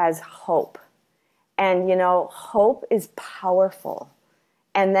it as hope. And, hope is powerful.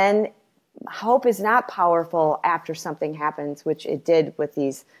 And then hope is not powerful after something happens, which it did with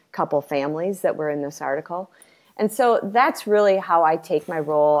these couple families that were in this article. And so that's really how I take my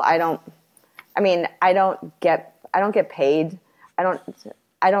role. I don't get paid. I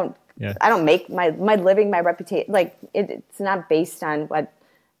don't make my living, my reputation, it's not based on what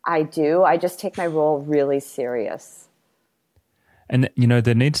I do. I just take my role really serious. And,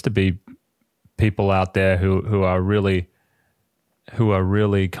 there needs to be people out there who are really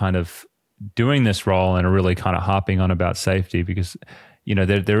kind of doing this role and are really kind of harping on about safety, because,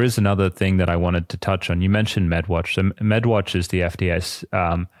 there is another thing that I wanted to touch on. You mentioned MedWatch. So MedWatch is the FDA's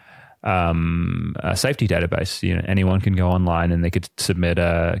safety database. Anyone can go online and they could submit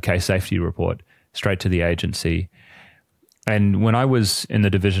a case safety report straight to the agency. And when I was in the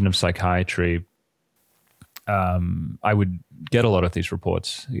division of psychiatry, I would get a lot of these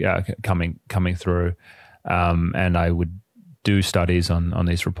reports coming through, and I would do studies on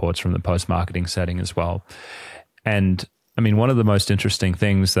these reports from the post-marketing setting as well. And one of the most interesting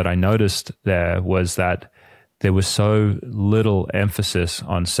things that I noticed there was that there was so little emphasis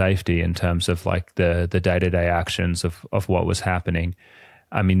on safety in terms of the day-to-day actions of what was happening.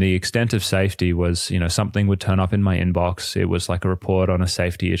 The extent of safety was, something would turn up in my inbox. It was like a report on a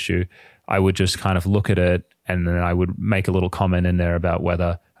safety issue. I would just kind of look at it, and then I would make a little comment in there about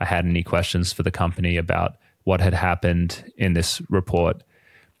whether I had any questions for the company about what had happened in this report.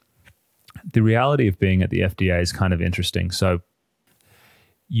 The reality of being at the FDA is kind of interesting. So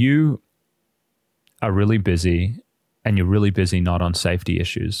you are really busy, and you're really busy not on safety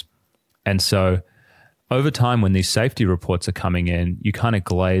issues. And so over time, when these safety reports are coming in, you kind of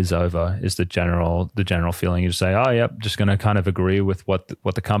glaze over is the general feeling. You just say, just going to kind of agree with what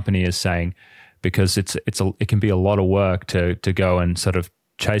the company is saying, because it can be a lot of work to go and sort of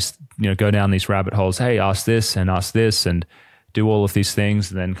go down these rabbit holes. Hey, ask this and do all of these things,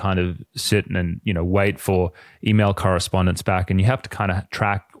 and then kind of sit and wait for email correspondence back. And you have to kind of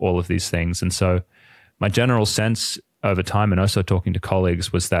track all of these things. And so my general sense over time, and also talking to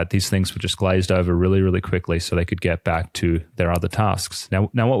colleagues, was that these things were just glazed over really, really quickly so they could get back to their other tasks. Now,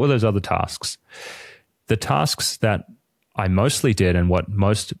 what were those other tasks? The tasks that I mostly did, and what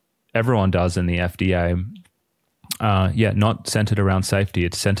most everyone does in the FDA, not centered around safety.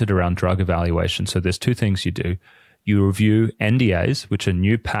 It's centered around drug evaluation. So there's two things you do. You review NDAs, which are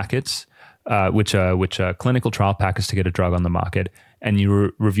new packets, which are clinical trial packets to get a drug on the market, and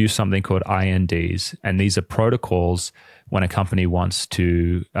you review something called INDs, and these are protocols when a company wants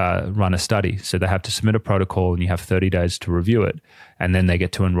to run a study. So they have to submit a protocol, and you have 30 days to review it, and then they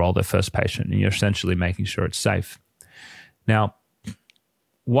get to enroll their first patient, and you're essentially making sure it's safe. Now,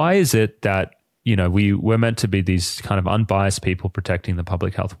 why is it that we're meant to be these kind of unbiased people protecting the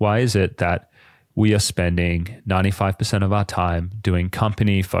public health? Why is it that we are spending 95% of our time doing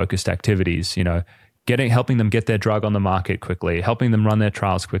company-focused activities, helping them get their drug on the market quickly, helping them run their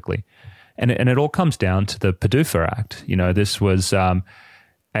trials quickly? And it all comes down to the PDUFA Act. This was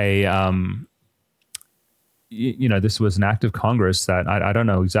this was an act of Congress that I don't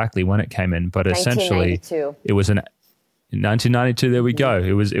know exactly when it came in, but essentially it was in 1992. There we go.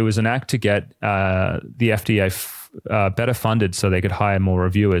 It was an act to get the FDA better funded so they could hire more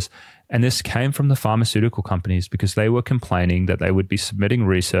reviewers. And this came from the pharmaceutical companies because they were complaining that they would be submitting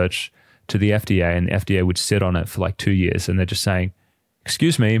research to the FDA and the FDA would sit on it for like 2 years. And they're just saying,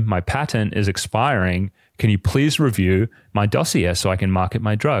 excuse me, my patent is expiring. Can you please review my dossier so I can market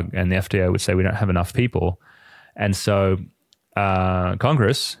my drug? And the FDA would say, we don't have enough people. And so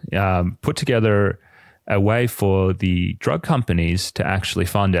Congress put together a way for the drug companies to actually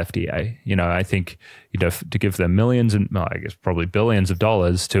fund FDA. I think, to give them millions and I guess probably billions of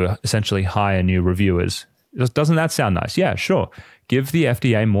dollars to essentially hire new reviewers. Doesn't that sound nice? Yeah, sure. Give the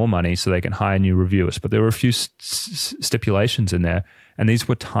FDA more money so they can hire new reviewers. But there were a few stipulations in there, and these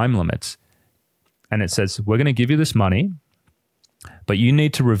were time limits. And it says, we're going to give you this money, but you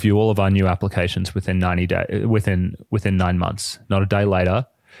need to review all of our new applications within 90 days, within 9 months, not a day later.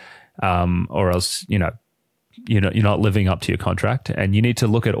 Or else, you're not living up to your contract, and you need to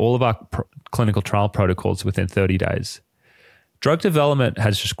look at all of our clinical trial protocols within 30 days. Drug development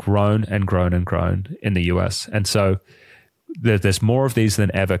has just grown and grown and grown in the US. And so there's more of these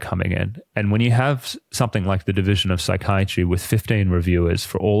than ever coming in. And when you have something like the Division of Psychiatry with 15 reviewers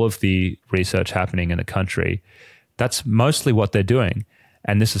for all of the research happening in the country, that's mostly what they're doing.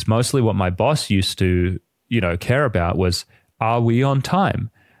 And this is mostly what my boss used to, care about was, are we on time?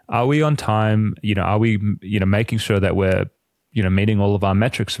 Are we on time? Are we, making sure that we're, meeting all of our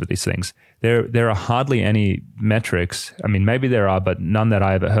metrics for these things? There are hardly any metrics. I mean, maybe there are, but none that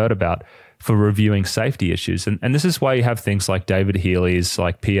I ever heard about for reviewing safety issues. And this is why you have things like David Healy's,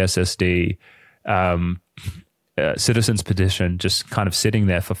 like PSSD, Citizens Petition, just kind of sitting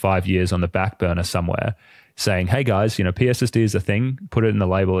there for 5 years on the back burner somewhere saying, hey guys, PSSD is a thing, put it in the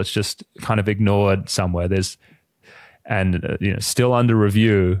label. It's just kind of ignored somewhere. Still under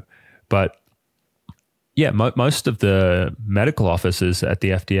review. But yeah, most of the medical officers at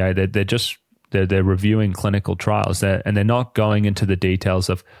the FDA, they're reviewing clinical trials, and they're not going into the details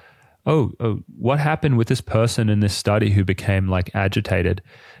of, what happened with this person in this study who became like agitated?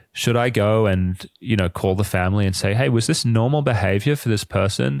 Should I go and call the family and say, hey, was this normal behavior for this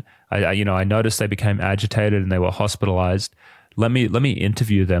person? I noticed they became agitated and they were hospitalized. Let me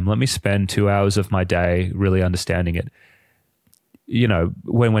interview them. Let me spend 2 hours of my day really understanding it.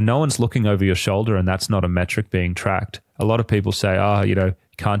 When no one's looking over your shoulder and that's not a metric being tracked, a lot of people say,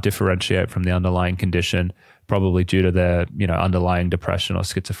 can't differentiate from the underlying condition, probably due to their, underlying depression or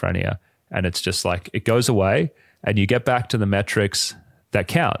schizophrenia. And it's just like, it goes away and you get back to the metrics that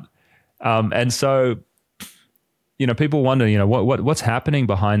count. And so, people wonder, what's happening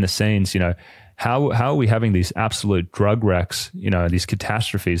behind the scenes? How are we having these absolute drug wrecks, these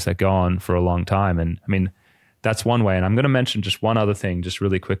catastrophes that go on for a long time? And I mean, that's one way. And I'm going to mention just one other thing just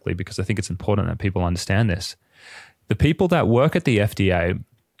really quickly, because I think it's important that people understand this. The people that work at the FDA,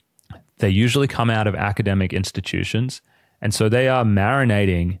 they usually come out of academic institutions. And so they are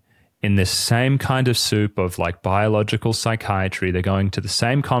marinating in this same kind of soup of like biological psychiatry. They're going to the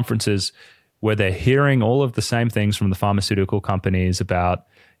same conferences where they're hearing all of the same things from the pharmaceutical companies about,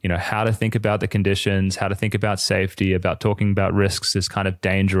 how to think about the conditions, how to think about safety, about talking about risks is kind of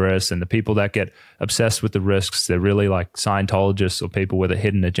dangerous. And the people that get obsessed with the risks, they're really like Scientologists or people with a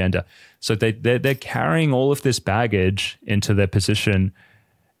hidden agenda. So they're carrying all of this baggage into their position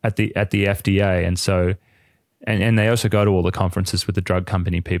at the FDA. And so And they also go to all the conferences with the drug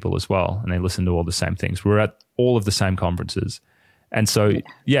company people as well, and they listen to all the same things. We're at all of the same conferences. And so,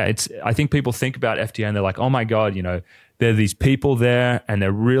 I think people think about FDA and they're like, oh my God, there are these people there and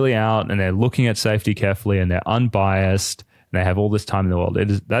they're really out and they're looking at safety carefully and they're unbiased and they have all this time in the world.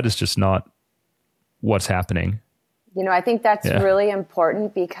 That is just not what's happening. I think that's really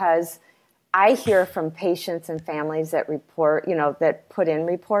important, because I hear from patients and families that report, that put in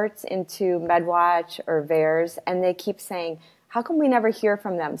reports into MedWatch or VAERS, and they keep saying, how come we never hear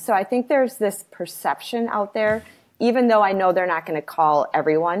from them? So I think there's this perception out there, even though I know they're not going to call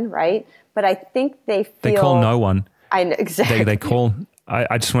everyone, right? But I think they feel... They call no one. I know, exactly. They call...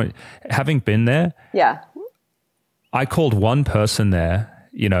 I just want... Having been there... Yeah. I called one person there,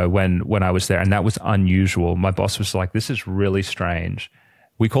 when I was there, and that was unusual. My boss was like, this is really strange.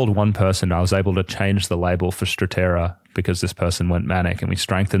 We called one person. I was able to change the label for Strattera because this person went manic, and we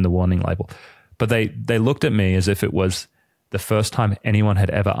strengthened the warning label. But they looked at me as if it was the first time anyone had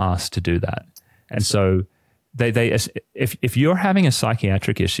ever asked to do that. And so if you're having a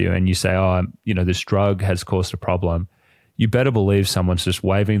psychiatric issue and you say, oh, this drug has caused a problem, you better believe someone's just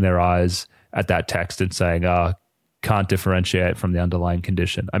waving their eyes at that text and saying, oh, can't differentiate from the underlying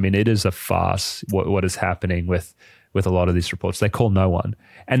condition. I mean, it is a farce what is happening with a lot of these reports. They call no one.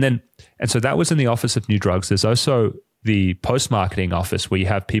 And so that was in the Office of New Drugs. There's also the post-marketing office where you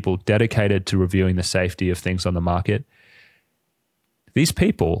have people dedicated to reviewing the safety of things on the market. These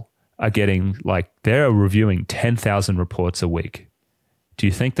people are getting, they're reviewing 10,000 reports a week. Do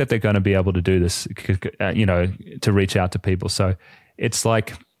you think that they're going to be able to do this, to reach out to people? So it's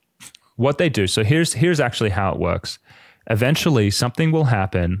like what they do. So here's actually how it works. Eventually, something will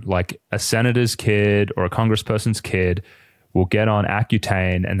happen, like a senator's kid or a congressperson's kid will get on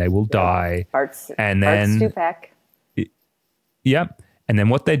Accutane and they will die. Bart Stupak. Yep. And then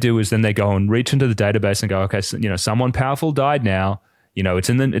what they do is then they go and reach into the database and go, okay, so, someone powerful died now. It's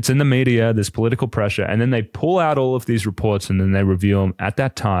in the media, there's political pressure. And then they pull out all of these reports and then they review them at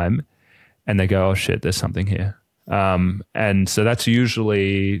that time and they go, oh shit, there's something here. And so that's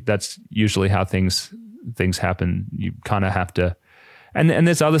usually how things happen. You kind of have to, and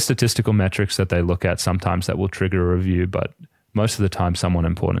there's other statistical metrics that they look at sometimes that will trigger a review, but most of the time someone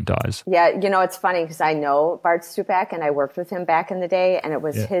important dies. Yeah, it's funny because I know Bart Stupak and I worked with him back in the day, and it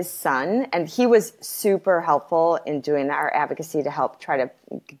was his son, and he was super helpful in doing our advocacy to help try to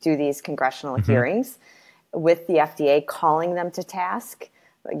do these congressional hearings with the FDA, calling them to task.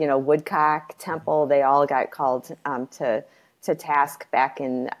 Witczak, Temple, they all got called to task back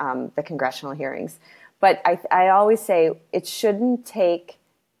in the congressional hearings. But I always say it shouldn't take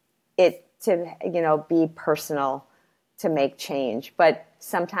it to, be personal to make change. But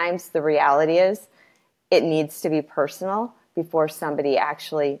sometimes the reality is it needs to be personal before somebody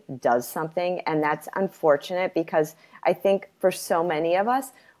actually does something. And that's unfortunate because I think for so many of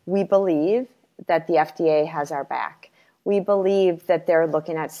us, we believe that the FDA has our back. We believe that they're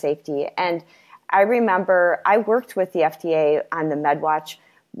looking at safety. And I remember I worked with the FDA on the MedWatch.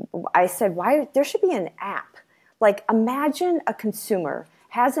 I said, there should be an app. Like, imagine a consumer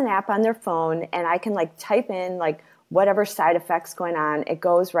has an app on their phone and I can type in whatever side effects going on, it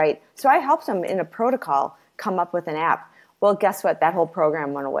goes right. So I helped them in a protocol come up with an app. Well, guess what? That whole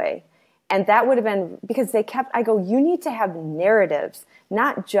program went away. And that would have been because I go, you need to have narratives,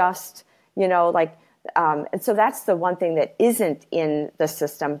 not just, and so that's the one thing that isn't in the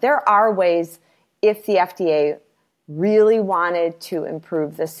system. There are ways, if the FDA really wanted to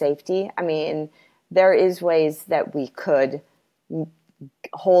improve the safety, I mean, there is ways that we could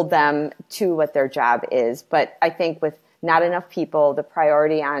hold them to what their job is. But I think with not enough people, the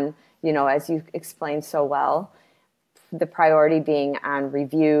priority on, as you explained so well, the priority being on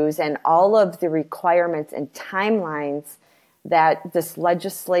reviews and all of the requirements and timelines that this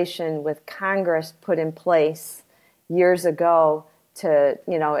legislation with Congress put in place years ago to,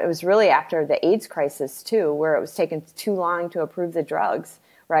 it was really after the AIDS crisis too, where it was taking too long to approve the drugs,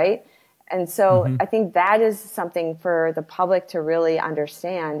 right? And so I think that is something for the public to really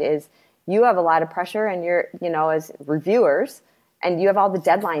understand is you have a lot of pressure and you're, as reviewers, and you have all the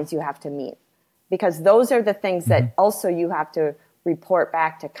deadlines you have to meet. Because those are the things that also you have to report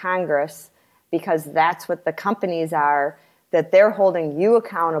back to Congress because that's what the companies are, that they're holding you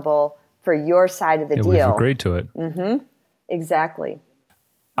accountable for your side of the deal. We've agreed to it. Exactly.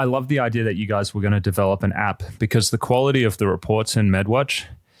 I love the idea that you guys were going to develop an app because the quality of the reports in MedWatch,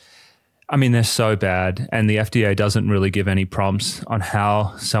 I mean, they're so bad, and the FDA doesn't really give any prompts on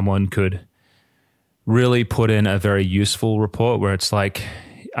how someone could really put in a very useful report where it's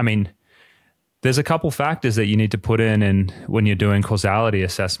there's a couple factors that you need to put in when you're doing causality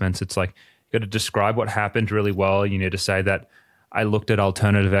assessments. It's to describe what happened really well. You need to say that I looked at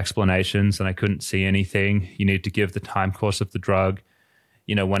alternative explanations and I couldn't see anything. You need to give the time course of the drug,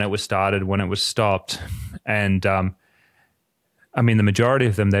 when it was started, when it was stopped. And I mean, the majority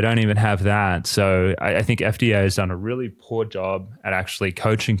of them, they don't even have that. So I think FDA has done a really poor job at actually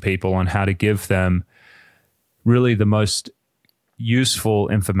coaching people on how to give them really the most useful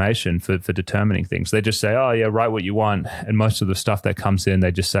information for determining things. They just say, oh yeah, write what you want. And most of the stuff that comes in,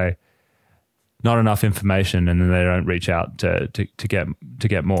 they just say, not enough information, and then they don't reach out to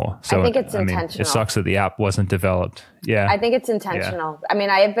get more. So I think it's intentional. It sucks that the app wasn't developed. Yeah, I think it's intentional. Yeah. I mean,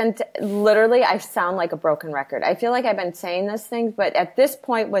 I have been literally. I sound like a broken record. I feel like I've been saying this thing, but at this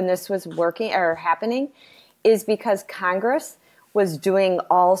point, when this was working or happening, is because Congress was doing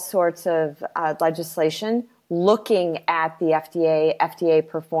all sorts of legislation, looking at the FDA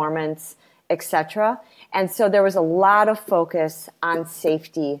performance, etc. And so there was a lot of focus on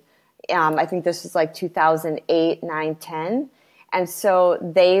safety. I think this was like 2008, 9, 10. And so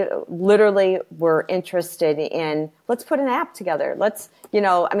they literally were interested in, let's put an app together. Let's,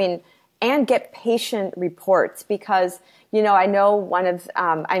 and get patient reports because, I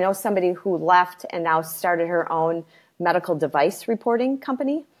know somebody who left and now started her own medical device reporting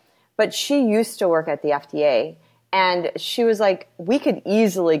company, but she used to work at the FDA. And she was like, we could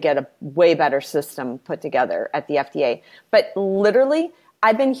easily get a way better system put together at the FDA. But literally,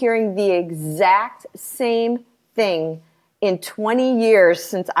 I've been hearing the exact same thing in 20 years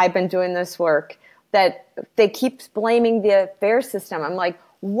since I've been doing this work, that they keep blaming the fair system. I'm like,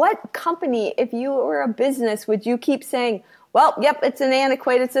 what company, if you were a business, would you keep saying, well, yep, it's an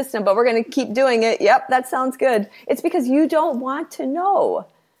antiquated system, but we're going to keep doing it. Yep, that sounds good. It's because you don't want to know.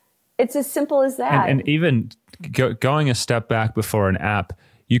 It's as simple as that. And even going a step back before an app,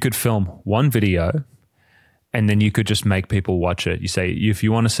 you could film one video and then you could just make people watch it. You say, if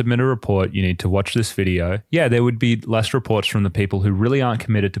you want to submit a report, you need to watch this video. Yeah, there would be less reports from the people who really aren't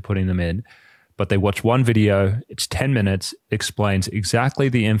committed to putting them in, but they watch one video, it's 10 minutes, explains exactly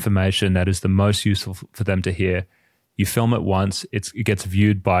the information that is the most useful for them to hear. You film it once, it gets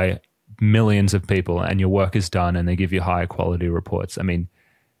viewed by millions of people and your work is done and they give you higher quality reports. I mean,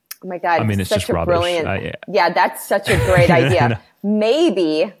 oh my God, it's such just a rubbish. Brilliant. Yeah, that's such a great idea.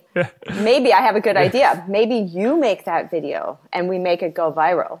 Maybe I have a good idea. Maybe you make that video and we make it go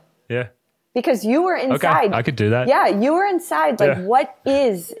viral. Yeah. Because you were inside. Okay, I could do that. Yeah, you were inside. Like, what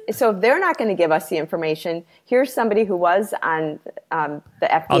is... So if they're not going to give us the information, here's somebody who was on the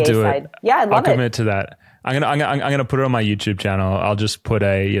FDA I'll do side. It. Yeah, I love I'll commit to that. I'm gonna put it on my YouTube channel. I'll just put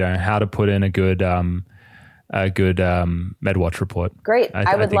how to put in a good MedWatch report. Great.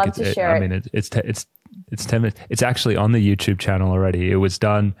 I would love to share it. I mean, it's 10 minutes. It's actually on the YouTube channel already. It was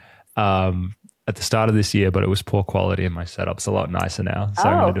done at the start of this year, but it was poor quality and my setup's a lot nicer now. So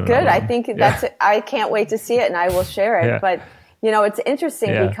I'm do good. I think I can't wait to see it and I will share it. Yeah. But, it's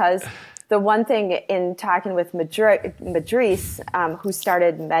interesting because the one thing in talking with Madrice, who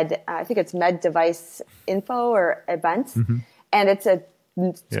started Med Device Info or Events, and it's a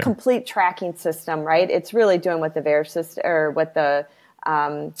complete tracking system, right? It's really doing what the VAERS system, or what the,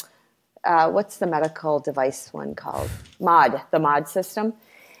 what's the medical device one called? The MOD system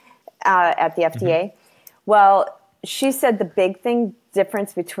at the FDA. Well, she said the big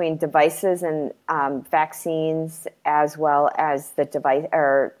difference between devices and vaccines, as well as the device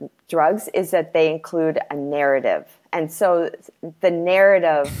or drugs, is that they include a narrative. And so the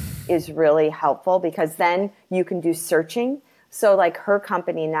narrative is really helpful because then you can do searching. So like her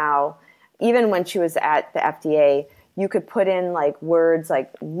company now, even when she was at the FDA, you could put in like words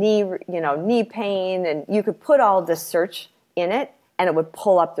like knee pain, and you could put all this search in it and it would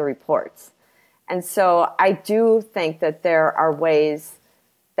pull up the reports. And so I do think that there are ways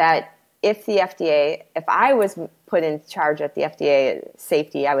that if I was put in charge at the FDA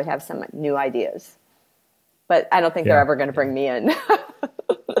safety, I would have some new ideas. But I don't think they're ever going to bring me in.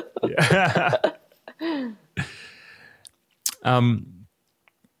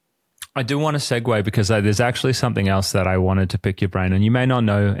 I do want to segue because there's actually something else that I wanted to pick your brain on. You may not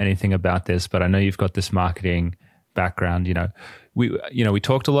know anything about this, but I know you've got this marketing background. We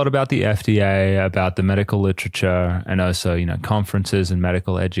talked a lot about the FDA, about the medical literature, and also conferences and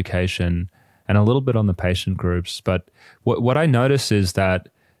medical education, and a little bit on the patient groups. But what I notice is that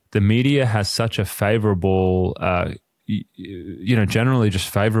the media has such a favorable, generally just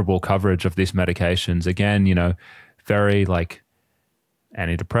favorable coverage of these medications. Again, very like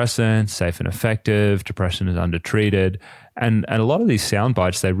antidepressants, safe and effective, depression is undertreated. And a lot of these sound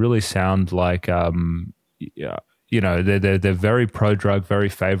bites, they really sound like, they're very pro-drug, very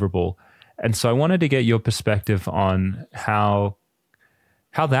favorable. And so I wanted to get your perspective on how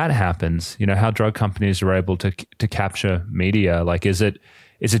how that happens, how drug companies are able to capture media. Like, is it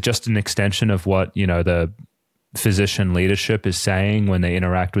just an extension of what, the physician leadership is saying when they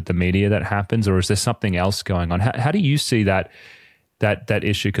interact with the media that happens, or is there something else going on? How do you see that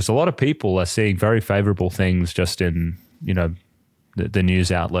issue? Because a lot of people are seeing very favorable things just in, the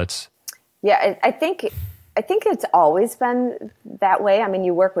news outlets. Yeah, I think it's always been that way. I mean,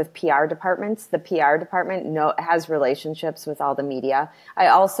 you work with PR departments. The PR department has relationships with all the media. I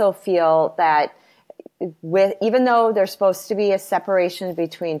also feel that even though there's supposed to be a separation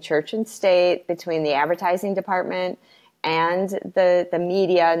between church and state, between the advertising department and the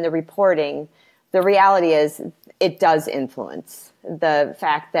media and the reporting, the reality is it does influence the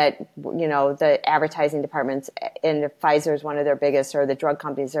fact that, the advertising departments, and if Pfizer is one of their biggest, or the drug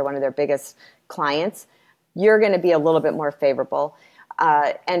companies are one of their biggest clients, you're going to be a little bit more favorable.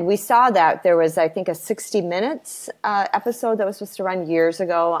 And we saw that there was, I think, a 60 Minutes episode that was supposed to run years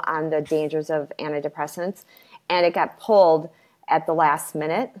ago on the dangers of antidepressants, and it got pulled at the last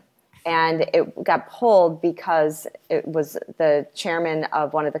minute. And it got pulled because it was the chairman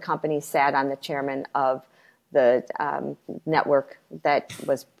of one of the companies sat on the chairman of the network that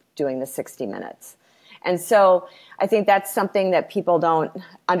was doing the 60 Minutes. And so I think that's something that people don't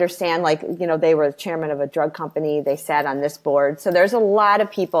understand. Like, they were the chairman of a drug company. They sat on this board. So there's a lot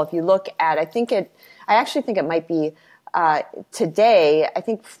of people. If you look at, I actually think it might be today, I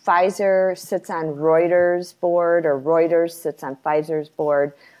think Pfizer sits on Reuters' board, or Reuters sits on Pfizer's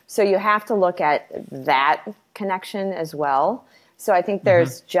board. So you have to look at that connection as well. So I think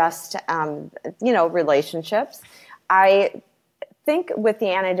there's just, relationships. I think with the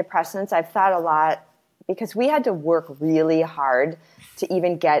antidepressants, I've thought a lot, because we had to work really hard to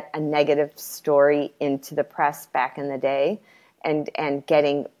even get a negative story into the press back in the day, and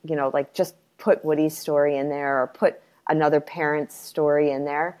getting, just put Woody's story in there, or put another parent's story in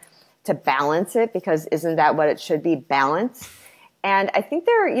there to balance it, because isn't that what it should be, balance? And I think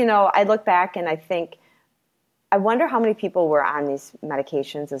I look back and I think, I wonder how many people were on these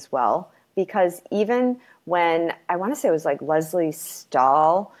medications as well, because even when, I want to say it was like Leslie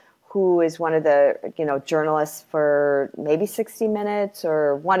Stahl, who is one of the, journalists for maybe 60 Minutes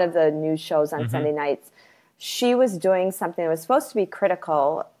or one of the news shows on Sunday nights. She was doing something that was supposed to be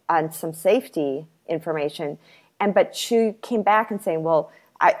critical on some safety information. But she came back and saying, well,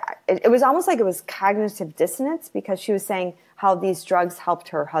 it was almost like it was cognitive dissonance, because she was saying how these drugs helped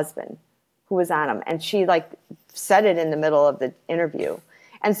her husband who was on them. And she said it in the middle of the interview.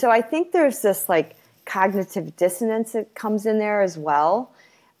 And so I think there's this cognitive dissonance that comes in there as well.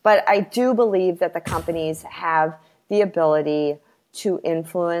 But I do believe that the companies have the ability to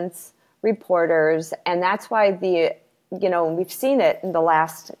influence reporters. And that's why we've seen it in the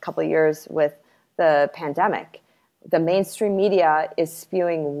last couple of years with the pandemic. The mainstream media is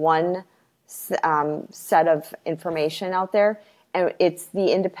spewing one set of information out there. And it's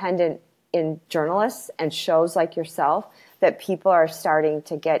the independent journalists and shows like yourself that people are starting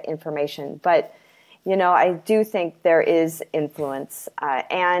to get information. But I do think there is influence,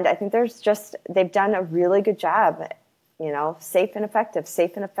 and I think they've done a really good job, safe and effective.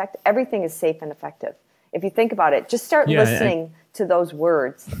 Everything is safe and effective. If you think about it, just start listening to those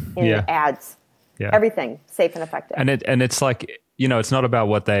words in the ads. Yeah. Everything safe and effective. And it's like, it's not about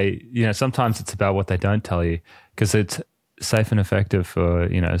what they, sometimes it's about what they don't tell you, because it's safe and effective for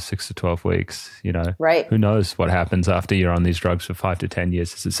 6 to 12 weeks. Right. Who knows what happens after you're on these drugs for 5 to 10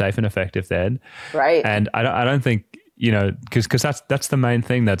 years? Is it safe and effective then? Right. And I don't think because that's the main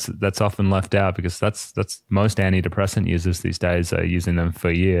thing that's often left out, because that's most antidepressant users these days are using them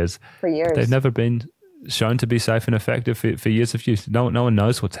for years. But they've never been shown to be safe and effective for years of use. No one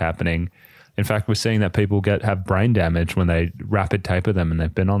knows what's happening. In fact, we're seeing that people have brain damage when they rapid taper them and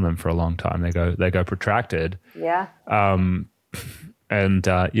they've been on them for a long time. They go protracted. Yeah. So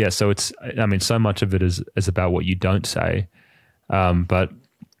it's, so much of it is about what you don't say. But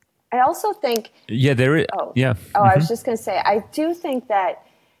I also think. Yeah, there is. I was just going to say, I do think that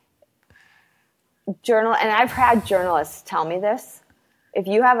and I've had journalists tell me this, if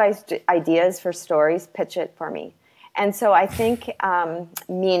you have ideas for stories, pitch it for me. And so I think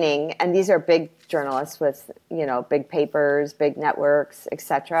meaning, and these are big journalists with, big papers, big networks,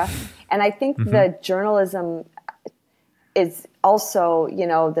 etc. And I think the journalism is also,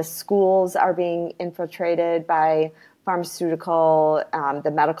 the schools are being infiltrated by pharmaceutical,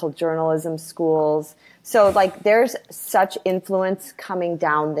 the medical journalism schools. So there's such influence coming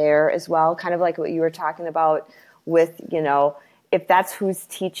down there as well, kind of like what you were talking about with, if that's who's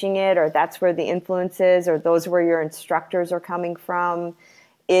teaching it, or that's where the influence is, or those are where your instructors are coming from,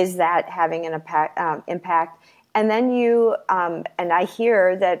 is that having an impact? And then and I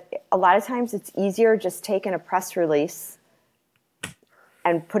hear that a lot of times it's easier just taking a press release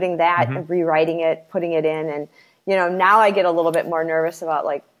and putting that, and rewriting it, putting it in. And, now I get a little bit more nervous about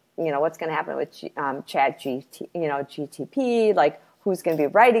what's going to happen with GTP, like who's going to be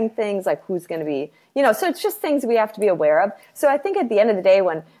writing things, like who's going to be, so it's just things we have to be aware of. So I think at the end of the day,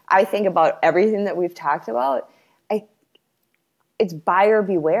 when I think about everything that we've talked about, it's buyer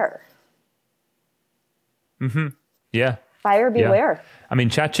beware. Mm-hmm. Yeah. Buyer beware. Yeah. I mean,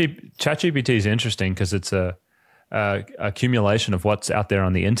 ChatGPT is interesting because it's a accumulation of what's out there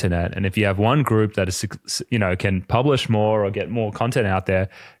on the internet. And if you have one group that is, can publish more or get more content out there,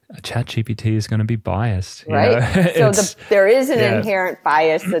 ChatGPT is going to be biased. Right. So there is an inherent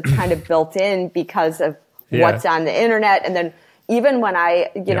bias that's kind of built in because of what's on the internet. And then even when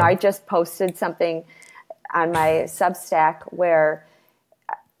I just posted something on my Substack where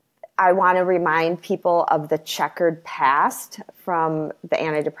I want to remind people of the checkered past from the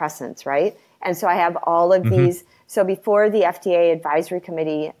antidepressants, right? And so I have all of these. So before the FDA advisory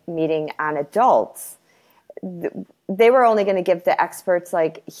committee meeting on adults, they were only going to give the experts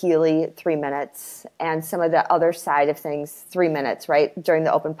like Healy 3 minutes and some of the other side of things 3 minutes, right, during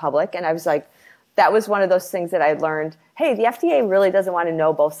the open public. And I was like, that was one of those things that I learned, hey, the FDA really doesn't want to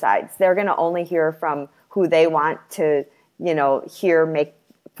know both sides. They're going to only hear from who they want to, hear make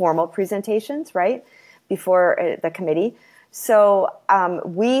formal presentations, right, before the committee. So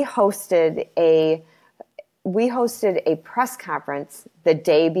we hosted a press conference the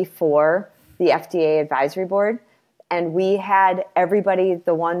day before the FDA advisory board, and we had everybody,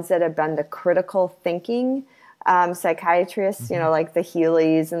 the ones that have done the critical thinking psychiatrists, like the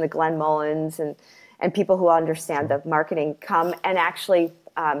Healys and the Glenn Mullins and people who understand the marketing, come and actually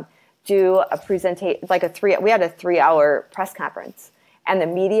do a presentation, we had a 3-hour press conference. And the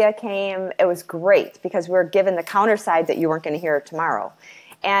media came. It was great because we were given the counter side that you weren't going to hear tomorrow.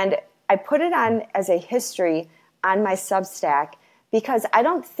 And I put it on as a history on my Substack because I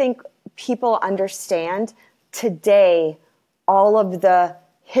don't think people understand today all of the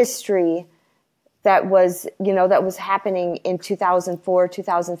history that was happening in 2004,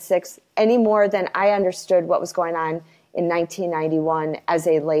 2006, any more than I understood what was going on in 1991 as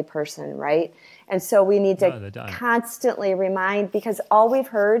a layperson, right? And so we need to constantly remind, because all we've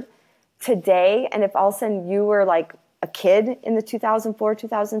heard today, and if all of a sudden you were like a kid in the 2004,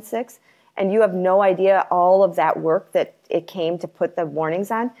 2006, and you have no idea all of that work that it came to put the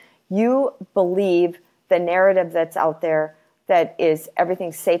warnings on, you believe the narrative that's out there that is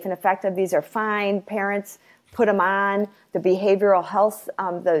everything's safe and effective. These are fine. Parents put them on. The behavioral health,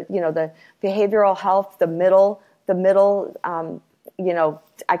 the behavioral health, the middle, I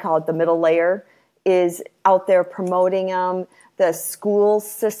call it the middle layer, is out there promoting them. The school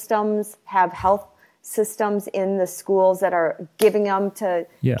systems have health systems in the schools that are giving them to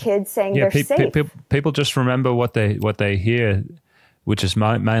kids, saying they're safe. People just remember what they hear, which is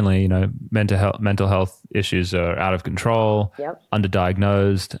mainly mental health issues are out of control,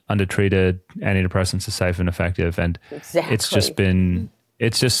 underdiagnosed, undertreated. Antidepressants are safe and effective, and it's just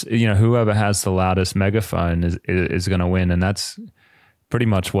whoever has the loudest megaphone is going to win, and that's pretty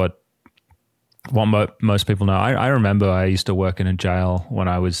much what most people know. I remember I used to work in a jail when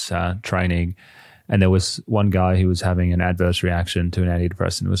I was training, and there was one guy who was having an adverse reaction to an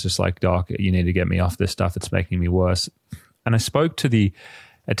antidepressant. It was just like, Doc, you need to get me off this stuff. It's making me worse. And I spoke to the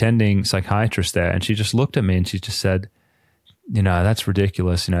attending psychiatrist there, and she just looked at me and she just said, that's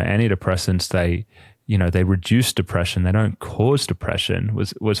ridiculous. Antidepressants, they reduce depression. They don't cause depression.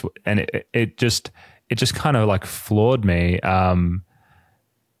 And it just kind of like floored me. And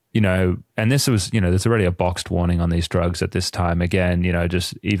this was, there's already a boxed warning on these drugs at this time. Again,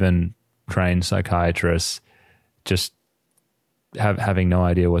 just even trained psychiatrists just having no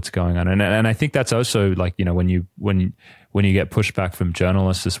idea what's going on. And I think that's also like, when you get pushback from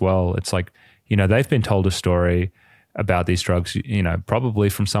journalists as well, it's like, they've been told a story about these drugs, probably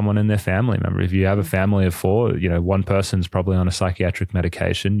from someone in their family member. If you have a family of 4, one person's probably on a psychiatric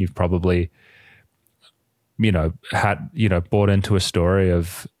medication. You've probably, bought into a story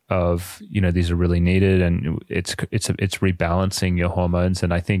of these are really needed, and it's rebalancing your hormones.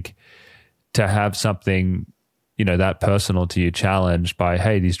 And I think to have something, that personal to you challenged by,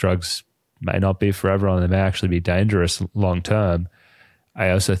 hey, these drugs may not be for everyone, they may actually be dangerous long term.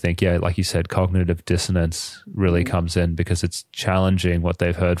 I also think, like you said, cognitive dissonance really comes in because it's challenging what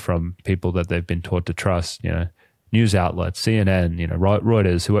they've heard from people that they've been taught to trust, news outlets, CNN,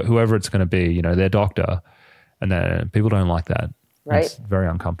 Reuters, whoever it's going to be, their doctor. And then people don't like that. Right. It's very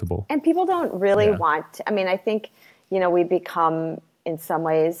uncomfortable. And people don't really want, I think, we become in some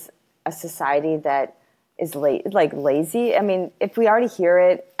ways a society that is like lazy. I mean, if we already hear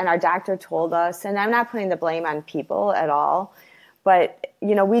it and our doctor told us, and I'm not putting the blame on people at all, but,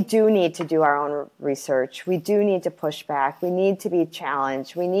 you know, we do need to do our own research. We do need to push back. We need to be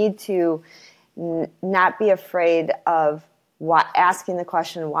challenged. We need to not be afraid of asking the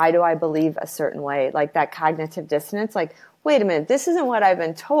question, why do I believe a certain way? Like that cognitive dissonance, like, wait a minute, this isn't what I've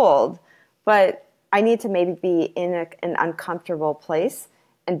been told, but I need to maybe be in an uncomfortable place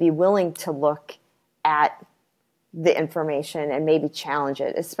and be willing to look at the information and maybe challenge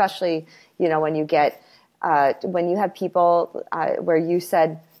it, especially, you know, when you have people where you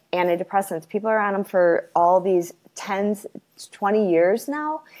said antidepressants, people are on them for all these 10, 20 years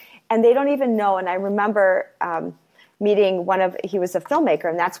now, and they don't even know. And I remember meeting he was a filmmaker,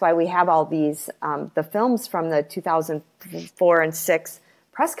 and that's why we have all these, the films from the 2004 and 6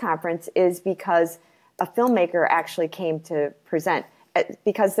 press conference, is because a filmmaker actually came to present,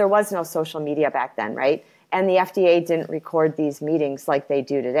 because there was no social media back then, right? And the FDA didn't record these meetings like they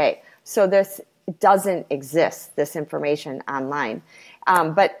do today. So this doesn't exist, this information online.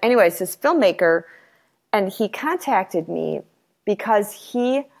 But anyways, this filmmaker, and he contacted me because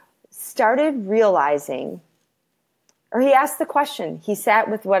he started realizing, or he asked the question, he sat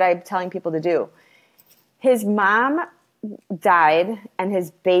with what I'm telling people to do. His mom died and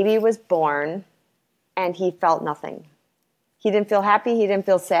his baby was born and he felt nothing. He didn't feel happy. He didn't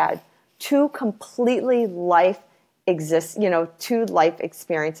feel sad. Two completely two life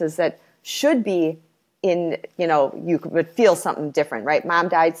experiences that should be in, you know, you would feel something different, right? Mom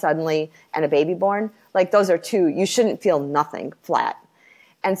died suddenly and a baby born. Like those are two, you shouldn't feel nothing, flat.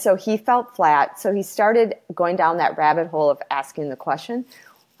 And so he felt flat. So he started going down that rabbit hole of asking the question,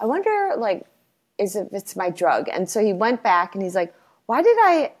 I wonder, like, it's my drug? And so he went back and he's like, why did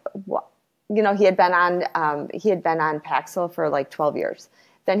he had been on Paxil for like 12 years.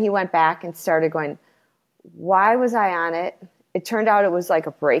 Then he went back and started going, why was I on it? It turned out it was like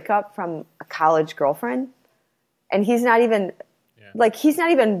a breakup from a college girlfriend. And he's not even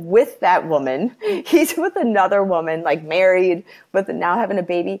with that woman. He's with another woman, like married, but now having a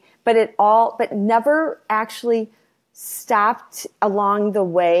baby. But never actually stopped along the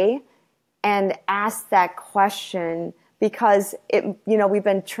way and asked that question, because we've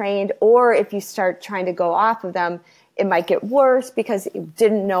been trained, or if you start trying to go off of them, it might get worse because you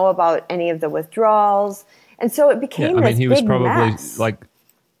didn't know about any of the withdrawals. And so it became this he was big probably mess.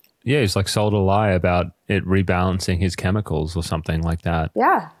 he's like sold a lie about it rebalancing his chemicals or something like that.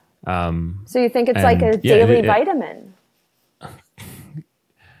 Yeah. So you think it's like a daily vitamin.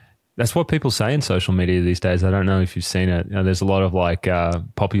 That's what people say in social media these days. I don't know if you've seen it. You know, there's a lot of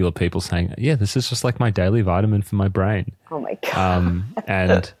popular people saying, yeah, this is just like my daily vitamin for my brain. Oh my God.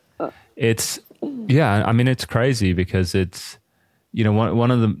 And it's crazy because it's, you know,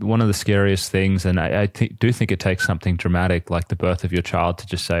 one of the scariest things. And I do think it takes something dramatic like the birth of your child to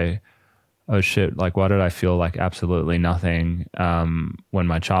just say, oh shit, like why did I feel like absolutely nothing when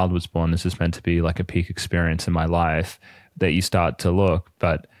my child was born? This is meant to be like a peak experience in my life, that you start to look.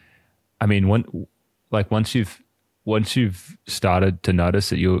 But I mean, once you've started to notice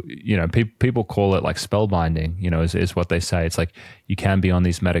that people call it like spellbinding, you know, is what they say. It's like you can be on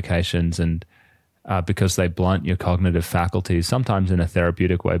these medications and because they blunt your cognitive faculties, sometimes in a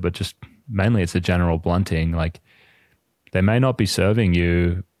therapeutic way, but just mainly it's a general blunting. Like they may not be serving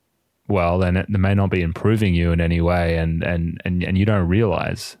you well, and they may not be improving you in any way, and you don't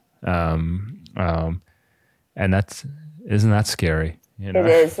realize. And isn't that scary? You know? It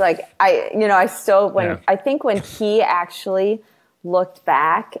is. Like I think when he actually looked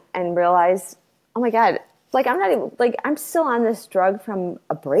back and realized, oh my God, like I'm still on this drug from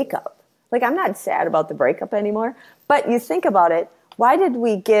a breakup. Like I'm not sad about the breakup anymore. But you think about it, why did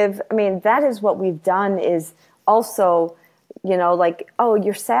we that is what we've done, is also, you know, like, oh,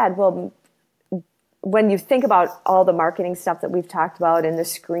 you're sad. Well, when you think about all the marketing stuff that we've talked about and the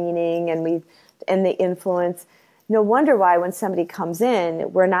screening and the influence, no wonder why when somebody comes in,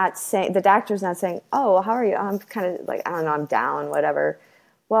 the doctor's not saying, oh, how are you? I'm kind of like, I don't know, I'm down, whatever.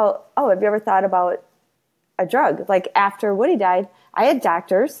 Well, oh, have you ever thought about a drug? Like after Woody died, I had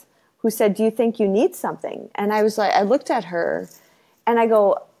doctors who said, do you think you need something? And I was like, I looked at her and I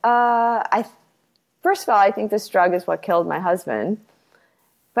go, first of all, I think this drug is what killed my husband.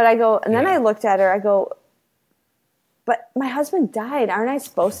 But I go, and then I looked at her, I go, but my husband died. Aren't I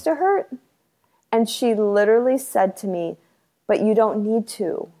supposed to hurt? And she literally said to me, but you don't need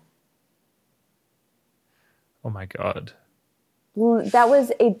to. Oh my God. That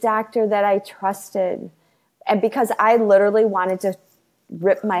was a doctor that I trusted. And because I literally wanted to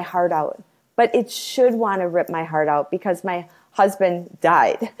rip my heart out. But it should want to rip my heart out because my husband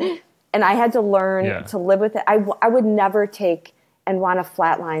died. And I had to learn to live with it. I would never take and want to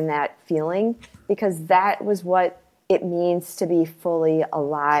flatline that feeling, because that was what it means to be fully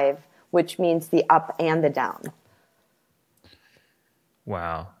alive, which means the up and the down.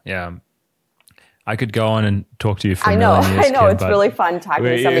 Wow. Yeah. I could go on and talk to you for a million years, I know. Kim, it's really fun talking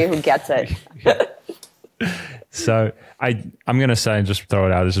to somebody who gets it. So I'm going to say, and just throw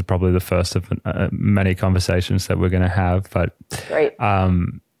it out, this is probably the first of many conversations that we're going to have, but Great.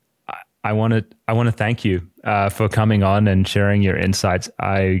 I want to thank you for coming on and sharing your insights.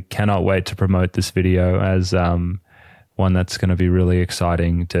 I cannot wait to promote this video as one that's going to be really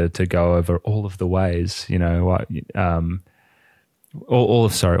exciting to go over all of the ways,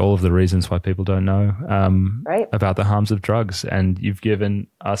 all of the reasons why people don't know about the harms of drugs. And you've given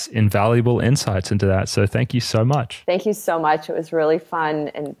us invaluable insights into that. So thank you so much. Thank you so much. It was really fun.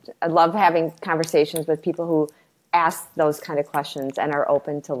 And I love having conversations with people who ask those kind of questions and are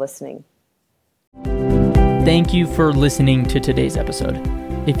open to listening. Thank you for listening to today's episode.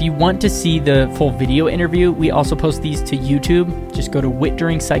 If you want to see the full video interview, we also post these to YouTube. Just go to Wit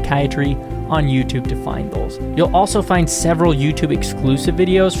During Psychiatry on YouTube to find those. You'll also find several YouTube exclusive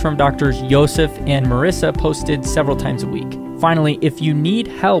videos from Drs. Joseph and Marissa posted several times a week. Finally, if you need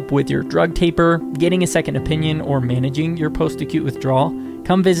help with your drug taper, getting a second opinion, or managing your post-acute withdrawal,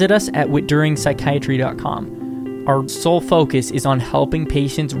 come visit us at witduringpsychiatry.com. Our sole focus is on helping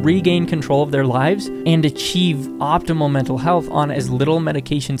patients regain control of their lives and achieve optimal mental health on as little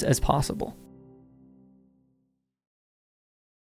medications as possible.